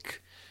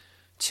kick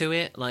to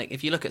it. Like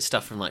if you look at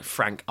stuff from like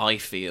Frank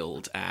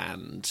Ifield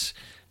and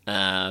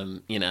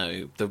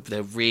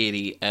the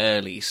really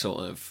early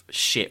sort of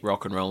shit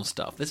rock and roll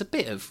stuff, there's a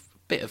bit of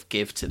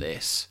give to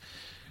this.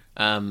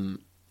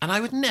 And I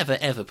would never,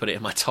 ever put it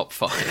in my top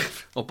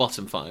 5, or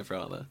bottom 5,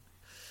 rather.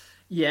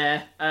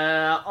 Yeah,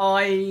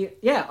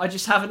 I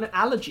just have an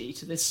allergy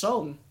to this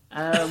song.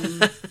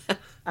 And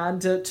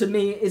to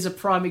me, it is a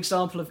prime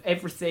example of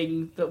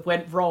everything that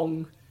went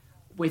wrong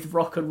with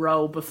rock and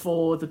roll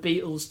before the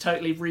Beatles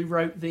totally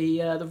rewrote the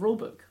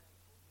rulebook.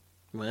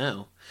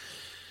 Wow.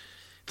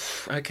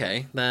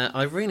 Okay,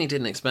 I really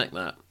didn't expect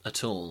that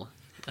at all.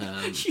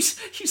 You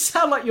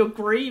sound like you're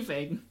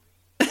grieving.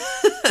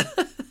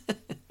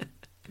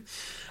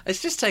 It's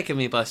just taken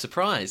me by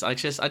surprise. I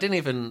didn't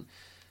even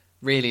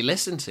really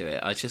listen to it.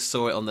 I just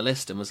saw it on the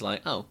list and was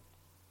like, oh,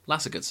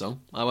 that's a good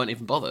song. I won't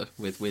even bother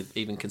with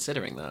even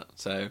considering that.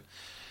 So,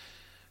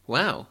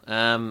 wow.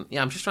 I'm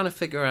just trying to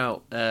figure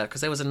out, because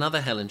there was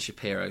another Helen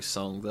Shapiro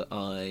song that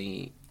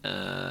I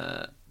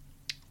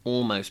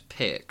almost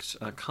picked.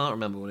 I can't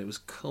remember what it was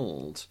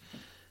called.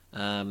 So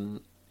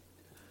I'm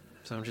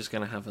just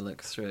going to have a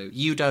look through.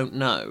 You Don't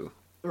Know.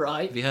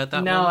 Right. Have you heard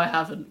that No, one? I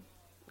haven't.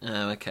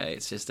 Oh, okay.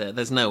 It's just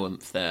there's no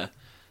oomph there.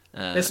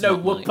 There's no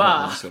not whoopah.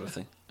 that sort of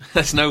thing.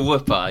 There's no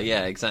whoopah.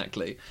 Yeah,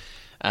 exactly.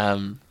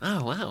 Oh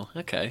wow.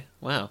 Okay.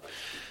 Wow.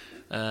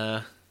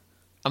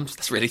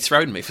 That's really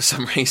thrown me for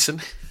some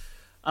reason.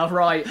 All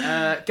right.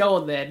 Go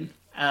on then.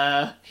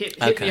 Hit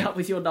Okay. me up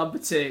with your number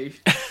 2.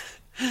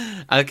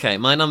 Okay,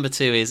 my number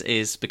 2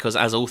 is because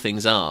As All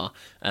Things Are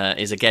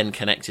is again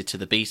connected to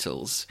the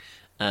Beatles.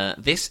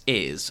 This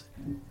is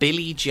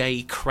Billy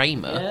J.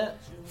 Kramer. Yeah.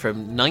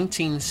 From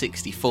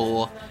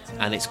 1964,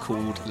 and it's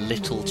called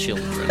Little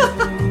Children.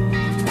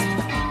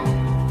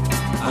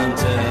 I'm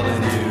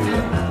telling you,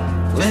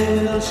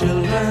 little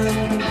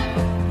children,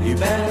 you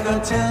better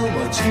not tell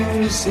what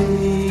you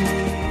see.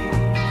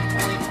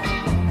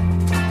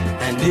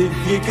 And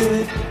if you're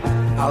good,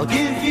 I'll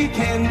give you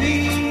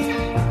candy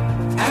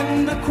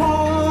and a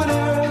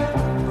quarter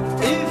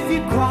if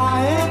you're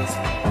quiet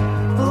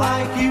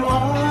like you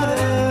ought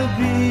to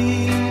be.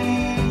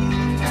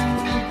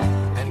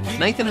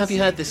 Nathan, have you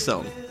heard this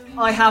song?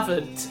 I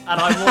haven't, and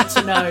I want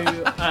to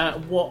know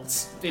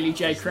what Billy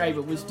J.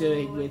 Kramer was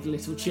doing with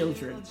Little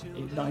Children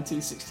in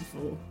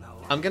 1964.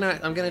 I'm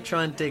gonna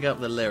try and dig up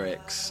the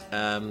lyrics.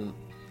 I'm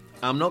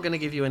not gonna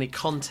give you any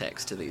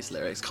context to these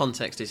lyrics.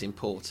 Context is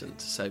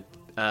important. So,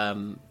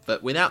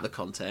 but without the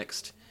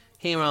context,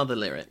 here are the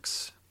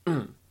lyrics.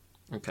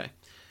 Okay.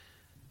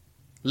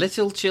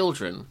 Little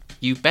children,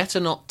 you better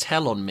not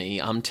tell on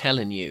me. I'm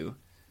telling you.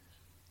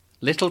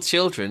 Little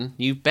children,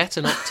 you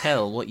better not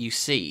tell what you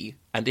see,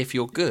 and if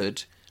you're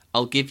good,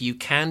 I'll give you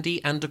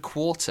candy and a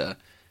quarter,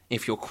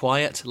 if you're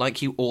quiet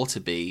like you ought to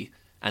be,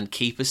 and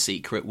keep a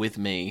secret with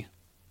me.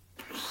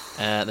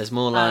 There's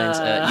more lines.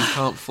 You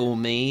can't fool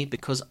me,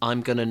 because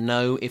I'm gonna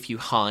know if you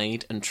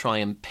hide and try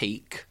and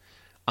peek.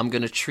 I'm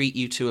gonna treat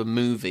you to a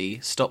movie,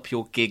 stop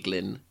your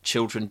giggling,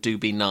 children do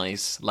be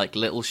nice, like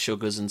little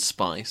sugars and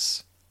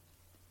spice.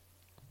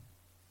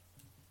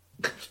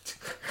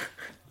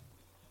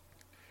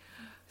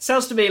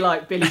 Sounds to me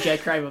like Billy J.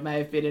 Kramer may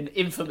have been an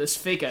infamous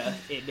figure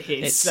in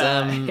his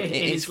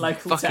It's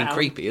local fucking town.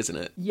 creepy, isn't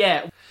it?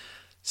 Yeah.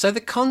 So the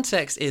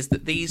context is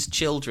that these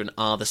children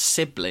are the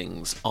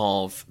siblings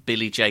of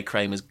Billy J.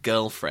 Kramer's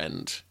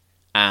girlfriend,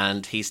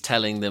 and he's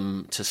telling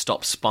them to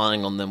stop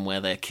spying on them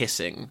where they're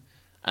kissing,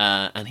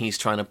 and he's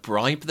trying to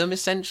bribe them,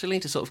 essentially,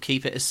 to sort of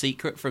keep it a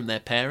secret from their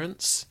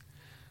parents.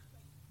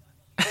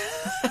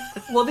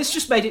 Well, this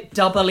just made it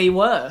doubly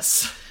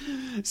worse.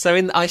 So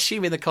I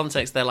assume in the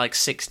context they're like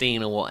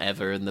 16 or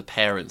whatever, and the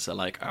parents are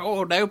like,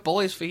 oh, no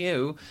boys for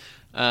you,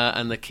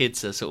 and the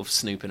kids are sort of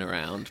snooping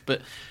around.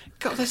 But,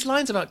 God, there's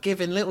lines about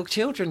giving little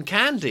children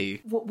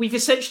candy. We've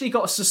essentially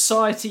got a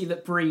society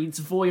that breeds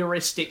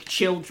voyeuristic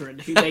children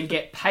who then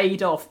get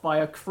paid off by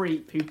a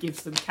creep who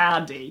gives them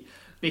candy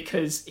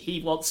because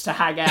he wants to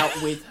hang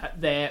out with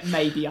their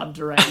maybe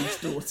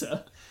underage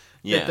daughter.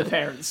 Yeah. The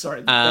parents,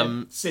 sorry,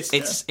 the sister.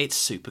 It's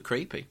super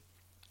creepy.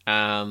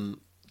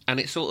 And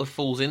it sort of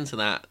falls into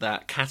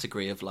that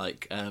category of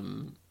like,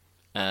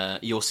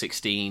 you're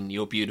 16,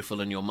 you're beautiful,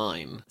 and you're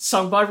mine.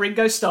 Sung by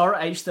Ringo Starr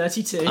at age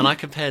 32. And I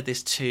compared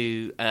this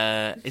to,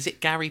 is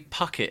it Gary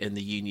Puckett in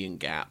the Union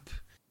Gap?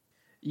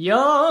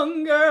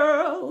 Young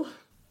girl.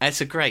 It's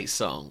a great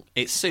song.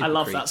 It's super I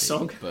love creepy, that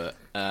song. But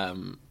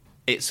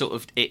it sort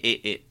of,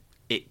 it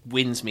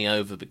wins me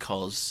over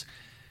because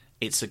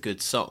it's a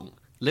good song.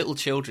 Little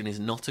Children is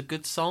not a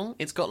good song.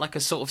 It's got like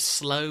a sort of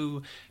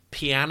slow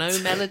piano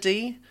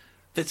melody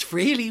that's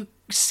really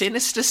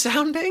sinister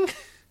sounding.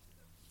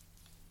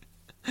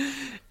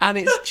 And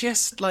it's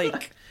just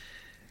like,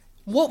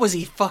 what was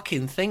he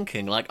fucking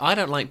thinking? Like, I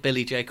don't like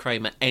Billy J.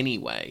 Kramer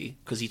anyway,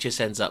 because he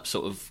just ends up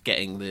sort of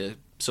getting the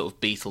sort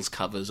of Beatles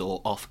covers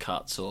or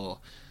offcuts or,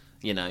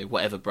 you know,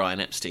 whatever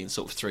Brian Epstein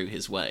sort of threw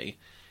his way.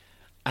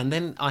 And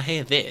then I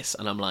hear this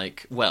and I'm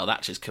like, well,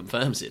 that just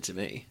confirms it to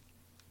me.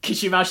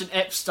 Could you imagine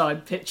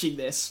Epstein pitching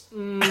this?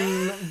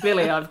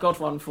 Billy, I've got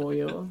one for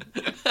you.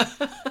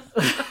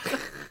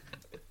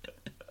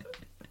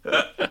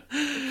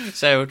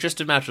 So just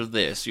imagine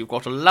this. You've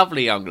got a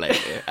lovely young lady,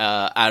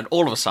 and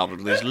all of a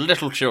sudden these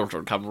little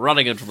children come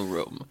running into the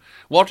room.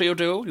 What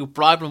do? You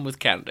bribe them with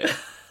candy.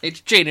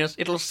 It's genius.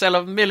 It'll sell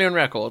 1 million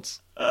records.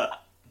 Brian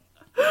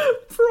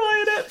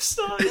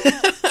Epstein.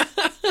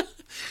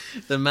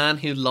 The man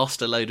who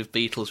lost a load of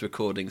Beatles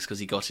recordings because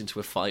he got into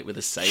a fight with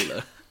a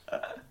sailor.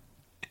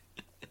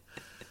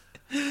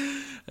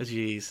 Oh,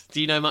 jeez.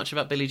 Do you know much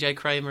about Billy J.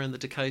 Kramer and the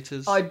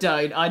Dakotas? I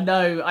don't. I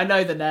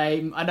know the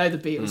name. I know the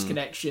Beatles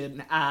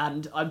connection,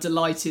 and I'm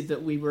delighted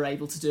that we were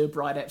able to do a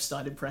Brian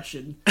Epstein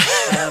impression.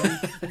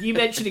 You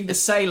mentioning the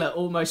sailor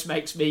almost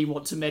makes me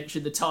want to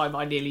mention the time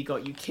I nearly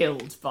got you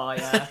killed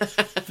by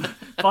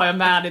by a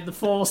man in the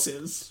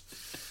forces.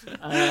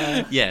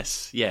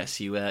 Yes.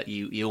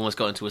 You almost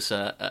got into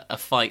a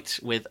fight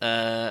with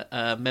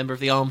a member of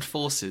the armed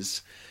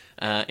forces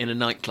in a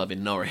nightclub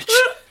in Norwich.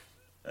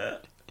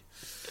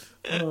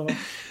 Oh.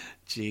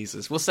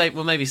 Jesus,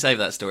 we'll maybe save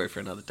that story for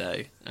another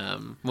day.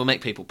 We'll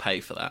make people pay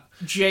for that.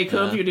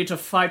 Jacob, you need to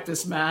fight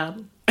this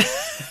man.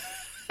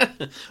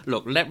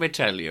 Look, let me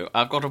tell you,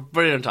 I've got a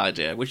brilliant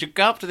idea. We should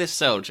go up to this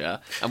soldier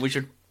and we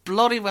should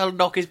bloody well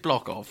knock his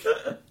block off.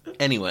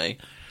 Anyway,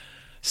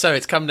 so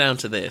it's come down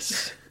to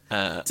this.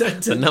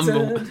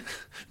 The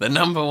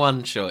number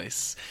one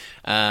choice.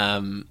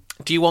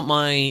 Do you want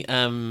my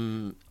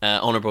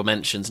honourable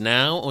mentions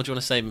now, or do you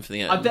want to save them for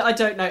the end? I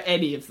don't know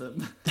any of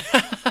them.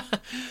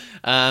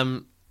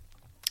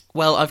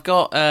 Well, I've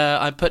got...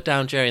 I put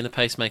down Jerry and the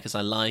Pacemakers,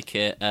 I like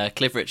it.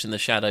 Cliff Rich and the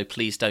Shadow,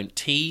 Please Don't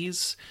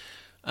Tease.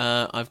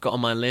 I've got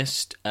on my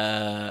list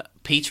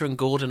Peter and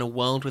Gordon, A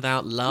World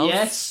Without Love.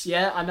 Yes,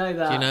 yeah, I know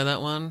that. Do you know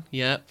that one?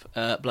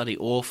 Yep. Bloody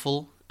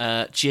awful.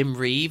 Jim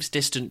Reeves,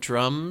 Distant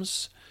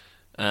Drums.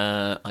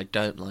 I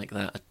don't like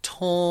that at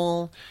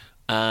all.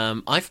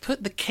 I've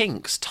put the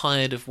Kinks,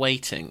 Tired of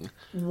Waiting.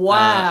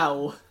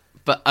 Wow.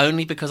 But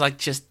only because I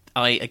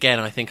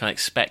think I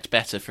expect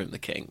better from the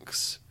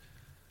Kinks.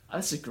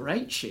 That's a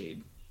great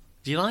tune.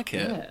 Do you like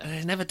it? Yeah.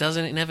 It never does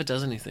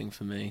anything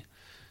for me.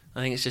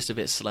 I think it's just a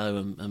bit slow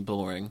and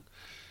boring.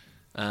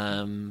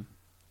 And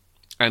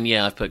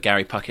yeah, I've put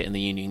Gary Puckett in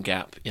the Union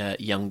Gap,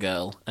 Young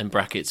Girl, and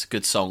brackets,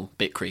 good song,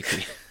 bit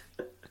creepy.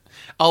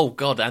 Oh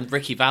God, and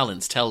Ricky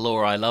Valens, Tell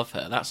Laura I Love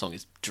Her. That song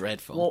is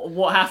dreadful.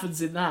 What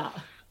happens in that?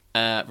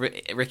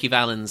 Ricky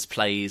Valens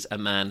plays a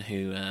man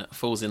who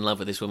falls in love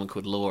with this woman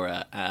called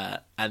Laura,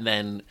 and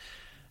then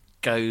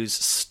goes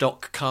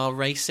stock car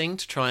racing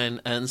to try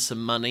and earn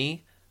some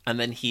money, and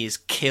then he is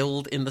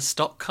killed in the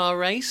stock car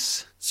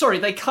race. Sorry,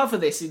 they cover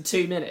this in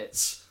 2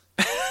 minutes.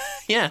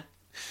 Yeah.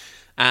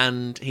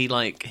 And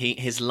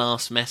his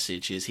last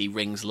message is he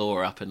rings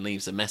Laura up and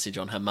leaves a message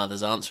on her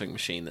mother's answering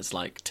machine that's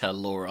like, "Tell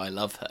Laura I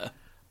love her."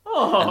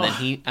 Oh.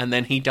 And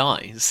then he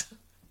dies.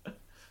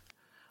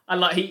 And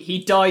like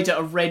he died at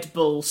a Red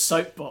Bull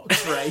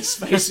soapbox race,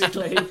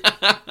 basically.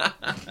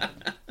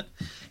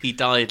 He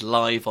died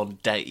live on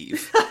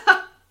Dave.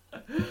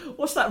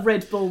 What's that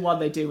Red Bull one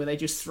they do where they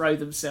just throw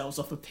themselves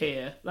off a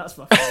pier? That's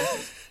my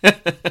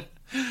favourite.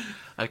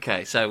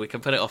 Okay, so we can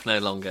put it off no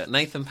longer.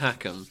 Nathan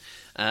Packham.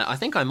 I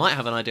think I might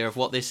have an idea of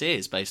what this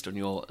is based on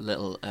your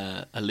little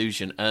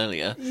allusion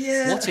earlier.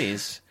 Yeah.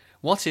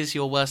 What is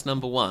your worst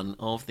number one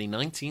of the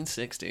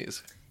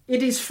 1960s?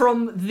 It is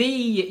from the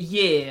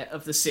year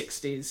of the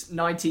 60s,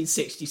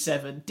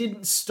 1967.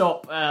 Didn't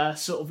stop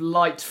sort of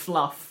light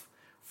fluff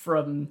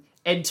from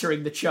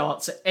entering the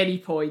charts at any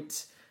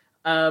point.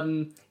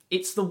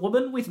 It's The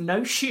Woman with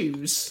No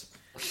Shoes,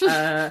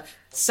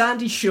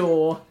 Sandy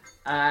Shaw,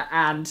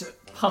 and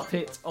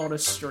Puppet on a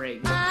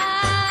String.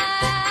 I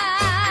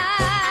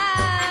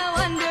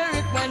wonder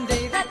if one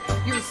day that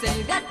you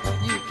say that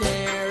you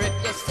care.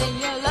 If you say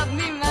you love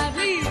me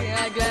madly,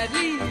 I'd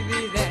gladly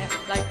be there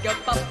like a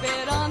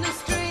puppet on a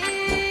string.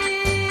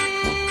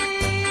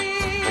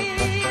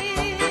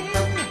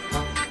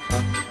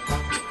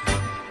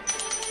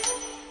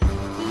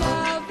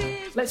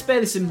 Let's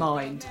bear this in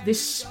mind.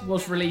 This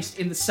was released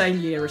in the same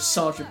year as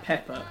Sgt.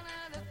 Pepper,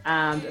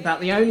 and about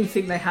the only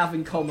thing they have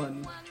in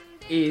common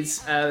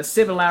is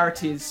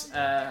similarities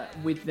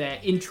with their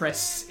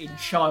interests in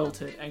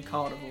childhood and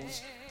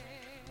carnivals.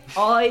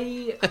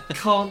 I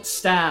can't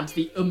stand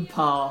the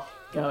umpire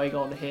going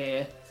on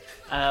here,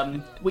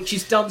 which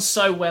is done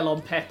so well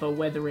on Pepper,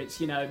 whether it's,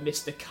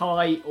 Mr.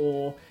 Kite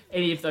or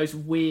any of those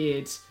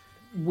weird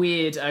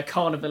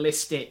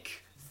carnivalistic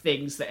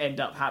things that end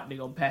up happening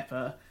on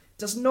Pepper.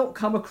 Does not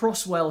come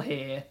across well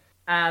here.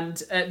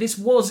 And this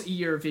was a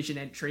Eurovision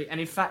entry, and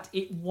in fact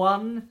it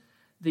won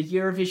the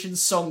Eurovision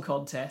Song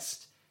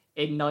Contest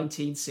in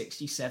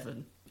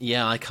 1967.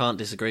 Yeah, I can't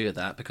disagree with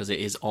that because it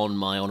is on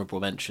my honourable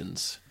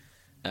mentions.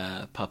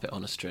 Puppet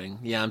on a String.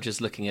 Yeah, I'm just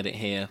looking at it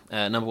here.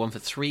 Number one for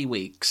 3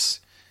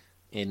 weeks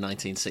in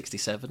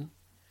 1967.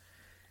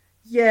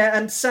 Yeah,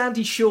 and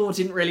Sandy Shaw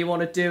didn't really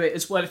want to do it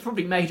as well. It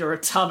probably made her a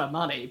ton of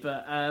money,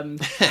 but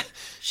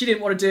she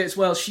didn't want to do it as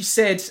well. She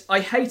said,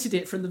 "I hated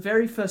it from the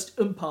very first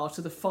umpire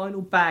to the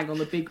final bang on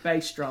the big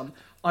bass drum.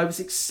 I was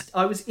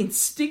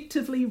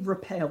instinctively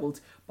repelled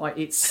by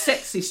its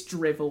sexist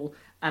drivel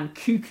and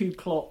cuckoo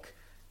clock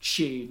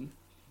tune."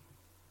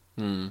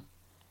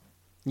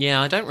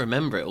 Yeah, I don't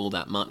remember it all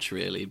that much,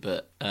 really,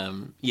 but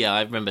yeah,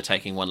 I remember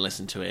taking one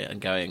listen to it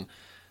and going,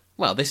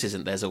 Well, this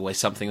isn't There's Always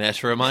Something There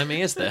to Remind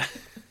Me, is there?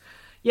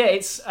 Yeah,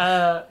 it's.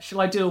 Shall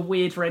I do a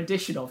weird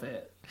rendition of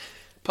it?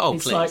 Oh,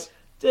 It's please. like.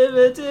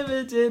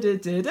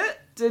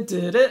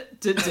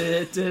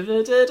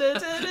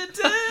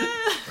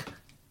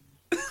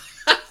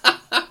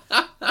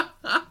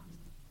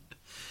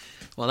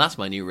 Well, that's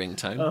my new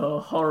ringtone.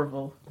 Oh,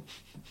 horrible.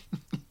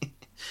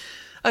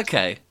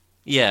 Okay,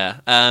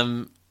 yeah.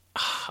 I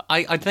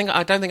don't think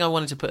I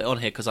wanted to put it on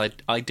here because I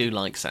do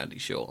like Sandy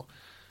Shaw.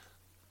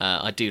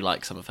 I do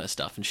like some of her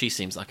stuff, and she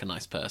seems like a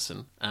nice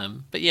person.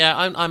 But yeah,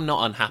 I'm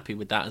not unhappy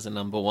with that as a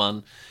number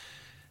one.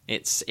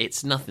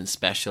 It's nothing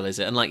special, is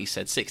it? And like you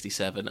said,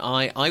 67.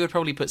 I would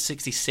probably put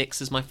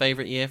 66 as my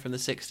favourite year from the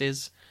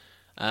 60s.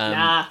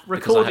 Nah,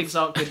 recordings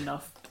aren't good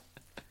enough.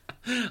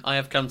 I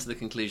have come to the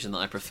conclusion that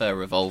I prefer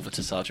Revolver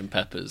to Sgt.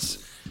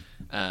 Pepper's.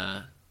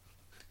 I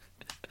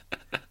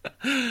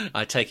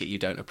take it you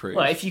don't approve.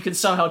 Well, if you can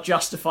somehow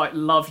justify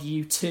Love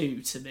You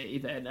Too to me,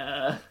 then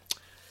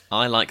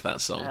I like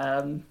that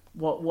song.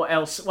 what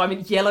else? Well, I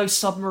mean, Yellow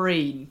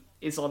Submarine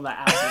is on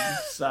that album,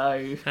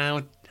 so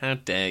How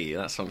dare you?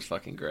 That song's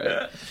fucking great.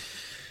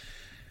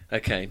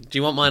 Okay, do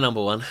you want my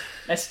number one?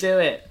 let's do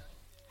it.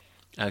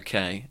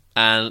 Okay,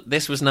 and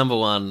this was number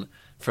one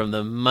from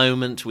the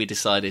moment we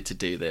decided to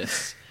do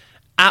this.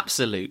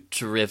 Absolute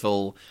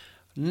drivel.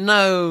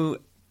 No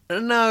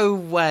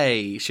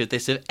way should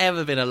this have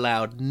ever been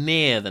allowed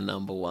near the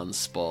number one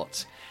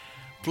spot.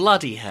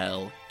 Bloody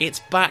hell, it's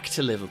back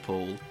to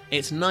Liverpool.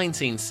 It's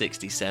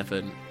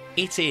 1967.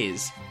 It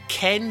is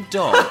Ken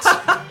Dodd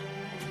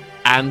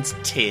and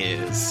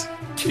Tears.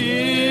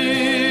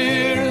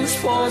 Tears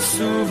for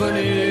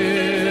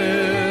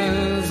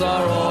souvenirs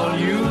are all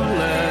you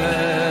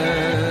left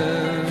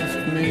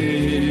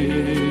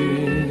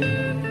me.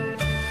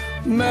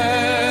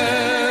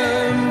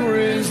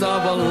 Memories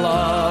of a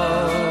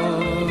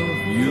love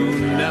you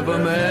never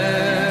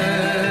meant.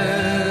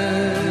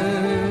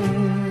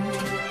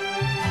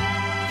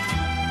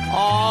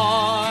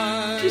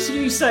 Just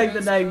you saying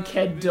the name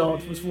Ken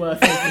Dodd was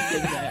worth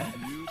everything there.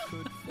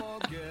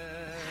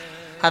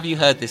 Have you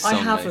heard this song, I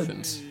haven't.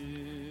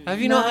 Nathan?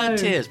 Have you not No. heard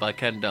Tears by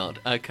Ken Dodd?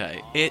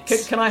 Okay,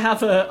 it's... Can I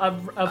have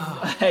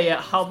a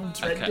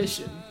hummed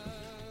rendition?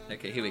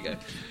 Okay, here we go.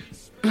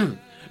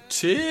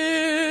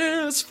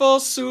 Tears for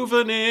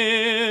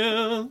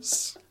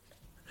souvenirs.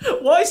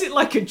 Why is it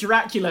like a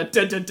Dracula?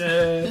 Duh, duh,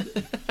 duh.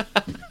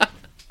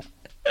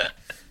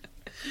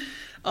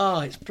 Oh,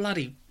 it's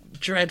bloody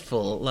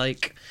dreadful.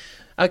 Like,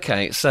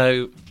 okay,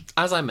 so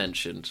as I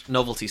mentioned,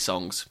 novelty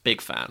songs, big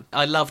fan.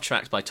 I love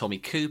tracks by Tommy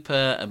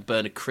Cooper and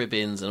Bernard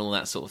Cribbins and all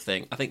that sort of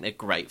thing. I think they're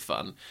great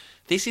fun.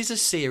 This is a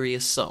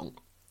serious song,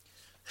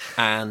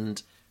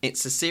 and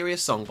it's a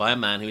serious song by a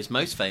man who is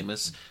most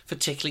famous for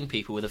tickling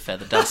people with a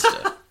feather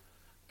duster.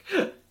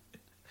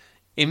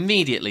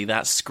 Immediately,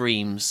 that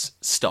screams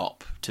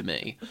stop to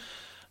me.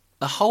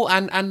 The whole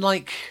and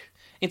like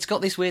it's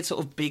got this weird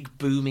sort of big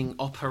booming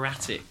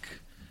operatic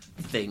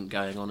thing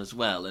going on as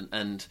well,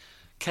 and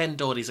Ken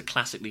Dodd is a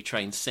classically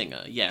trained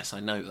singer. Yes,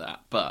 I know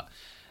that, but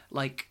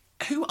like,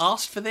 who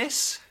asked for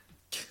this?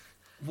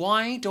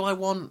 Why do I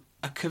want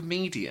a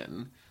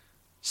comedian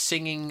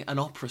singing an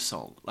opera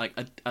song, like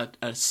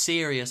a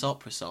serious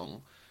opera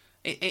song?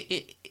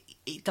 It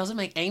doesn't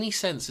make any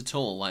sense at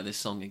all why this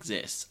song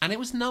exists, and it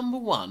was number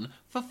one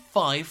for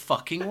 5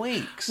 fucking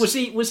weeks. Was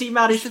he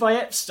managed by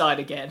Epstein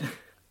again?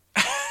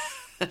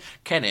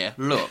 Kenny,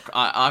 look,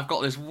 I've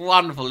got this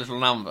wonderful little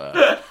number.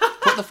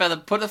 Put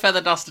the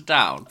feather duster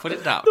down. Put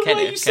it down, The way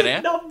Kenny. you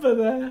said number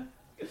there.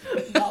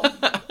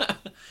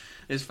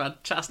 This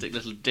fantastic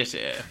little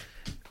ditty.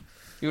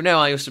 You know,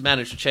 I used to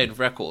manage a chain of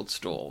record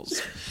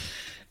stores.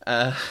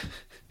 And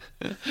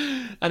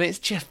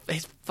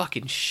it's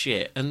fucking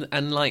shit.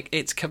 And like,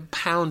 it's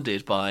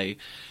compounded by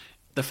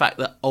the fact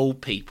that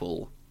old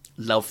people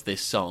love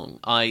this song.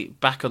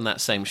 Back on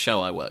that same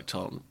show I worked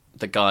on,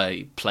 the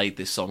guy played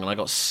this song, and I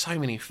got so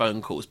many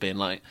phone calls being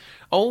like,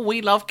 oh,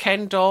 we love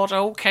Ken Dodd.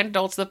 Oh, Ken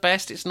Dodd's the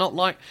best. It's not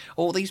like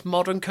all these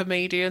modern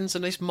comedians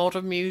and this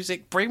modern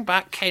music. Bring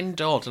back Ken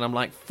Dodd. And I'm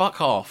like,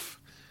 fuck off.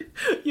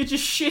 You're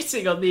just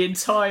shitting on the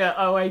entire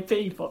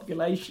OAP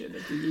population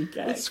of the UK.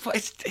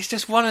 It's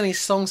just one of these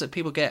songs that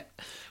people get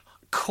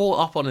caught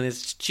up on in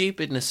this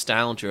stupid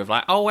nostalgia of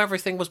like, oh,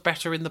 everything was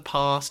better in the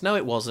past. No,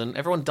 it wasn't.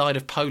 Everyone died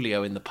of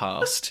polio in the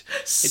past.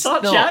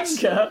 Such not.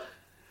 anger.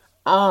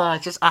 Oh,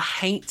 I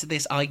hate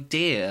this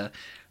idea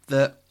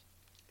that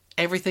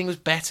everything was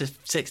better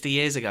 60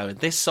 years ago, and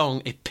this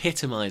song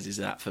epitomises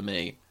that for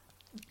me.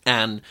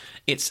 And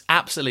it's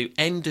absolute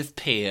end of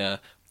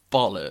pier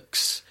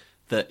bollocks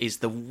that is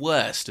the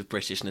worst of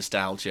British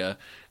nostalgia,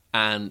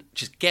 and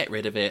just get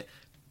rid of it,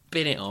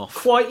 bin it off.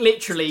 Quite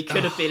literally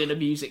could have been in a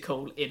music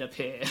hall in a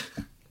pier.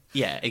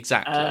 Yeah,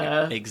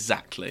 exactly.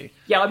 Exactly.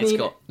 Yeah, I mean, it's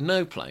got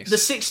no place. The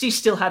 60s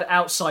still had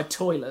outside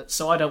toilets,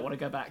 so I don't want to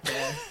go back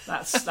there.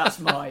 That's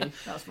my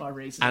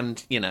reason.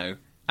 And, you know,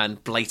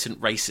 and blatant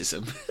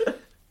racism.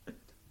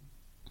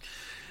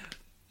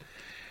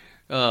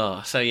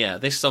 Oh, so yeah,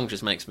 this song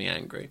just makes me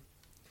angry.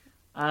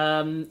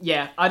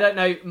 Yeah, I don't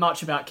know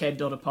much about Ken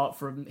Dodd apart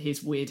from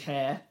his weird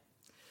hair.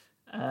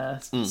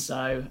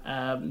 So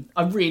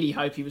I really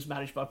hope he was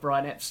managed by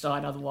Brian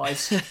Epstein.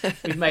 Otherwise,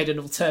 we've made an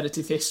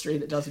alternative history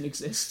that doesn't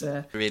exist.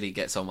 It really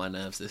gets on my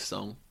nerves, this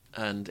song.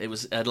 And it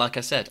was, like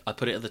I said, I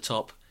put it at the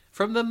top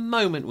from the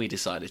moment we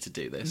decided to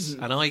do this.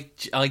 And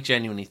I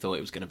genuinely thought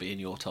it was going to be in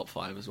your top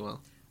 5 as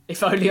well.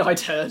 If only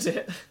I'd heard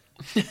it.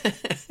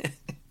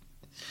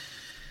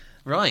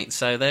 Right,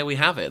 so there we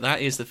have it.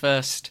 That is the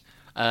first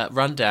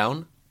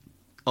rundown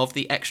of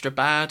the extra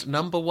bad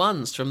number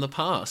ones from the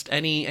past.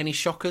 Any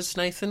shockers,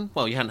 Nathan?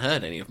 Well, you hadn't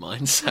heard any of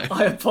mine, so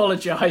I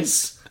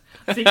apologise.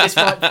 I think this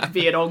might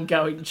be an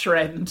ongoing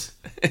trend.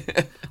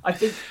 I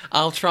think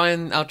I'll try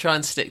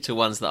and stick to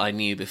ones that I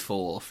knew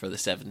before for the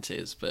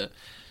 70s, but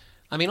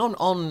I mean,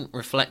 on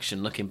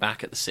reflection, looking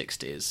back at the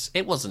 60s,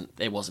 it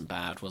wasn't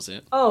bad, was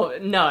it? Oh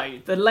no,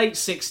 the late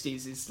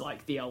 60s is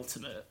like the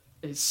ultimate.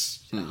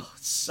 It's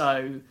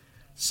so.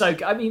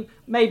 I mean,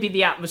 maybe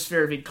the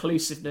atmosphere of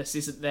inclusiveness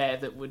isn't there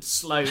that would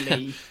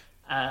slowly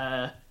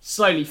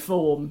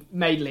form,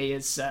 mainly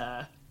as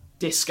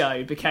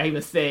disco became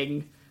a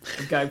thing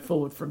and going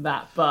forward from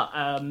that. But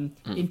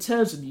in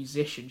terms of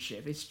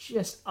musicianship, it's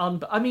just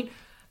I mean,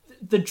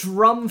 the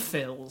drum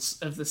fills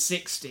of the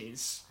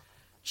 60s,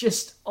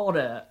 just on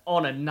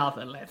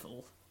another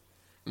level.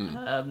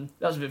 That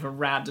was a bit of a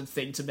random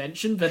thing to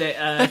mention, but it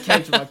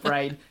came to my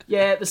brain.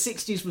 Yeah, the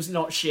 60s was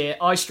not shit.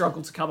 I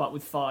struggled to come up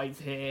with 5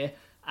 here,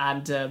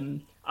 and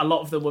a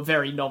lot of them were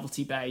very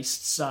novelty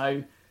based,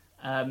 so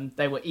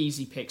they were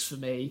easy picks for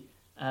me.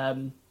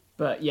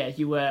 But yeah,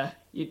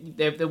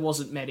 there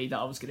wasn't many that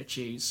I was going to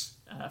choose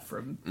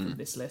from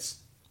this list.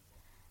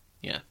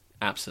 Yeah,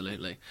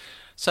 absolutely.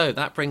 So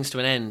that brings to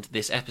an end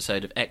this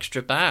episode of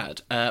Extra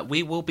Bad.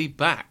 We will be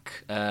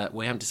back.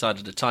 We haven't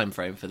decided a time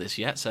frame for this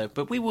yet,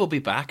 but we will be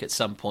back at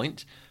some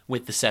point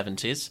with the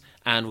 70s,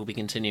 and we'll be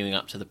continuing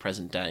up to the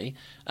present day.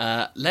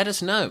 Let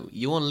us know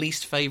your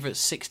least favourite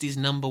 60s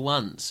number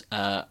ones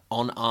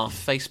on our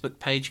Facebook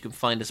page. You can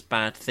find us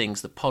Bad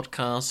Things the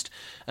Podcast.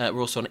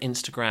 We're also on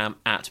Instagram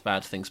at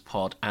Bad Things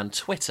Pod and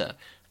Twitter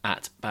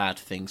at Bad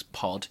Things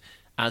Pod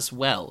as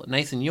well.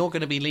 Nathan, you're going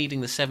to be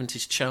leading the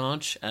 70s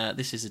charge.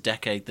 This is a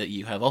decade that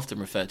you have often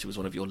referred to as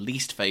one of your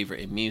least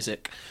favourite in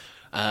music.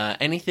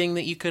 Anything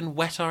that you can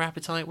whet our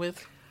appetite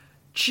with?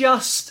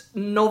 Just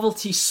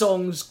novelty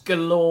songs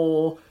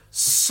galore,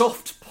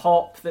 soft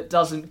pop that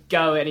doesn't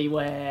go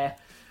anywhere,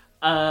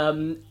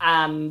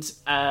 and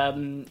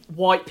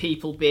white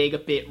people being a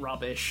bit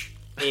rubbish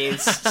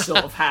is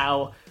sort of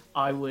how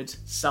I would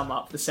sum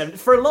up the 70s.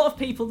 For a lot of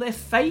people, their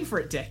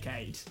favourite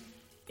decade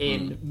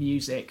in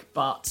music,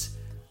 but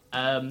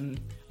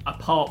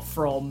apart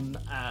from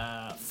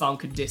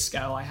funk and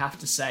disco, I have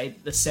to say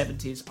the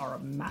 70s are a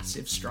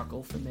massive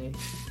struggle for me.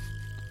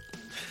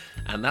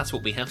 And that's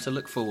what we have to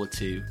look forward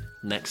to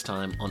next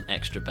time on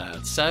Extra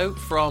Bad. So,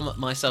 from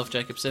myself,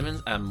 Jacob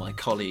Simmons, and my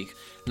colleague,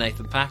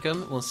 Nathan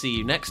Packham, we'll see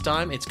you next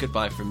time. It's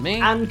goodbye from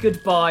me. And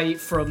goodbye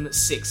from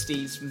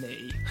 60s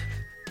me.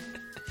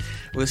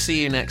 We'll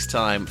see you next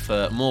time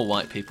for more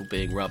white people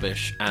being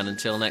rubbish. And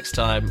until next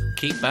time,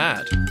 keep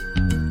bad.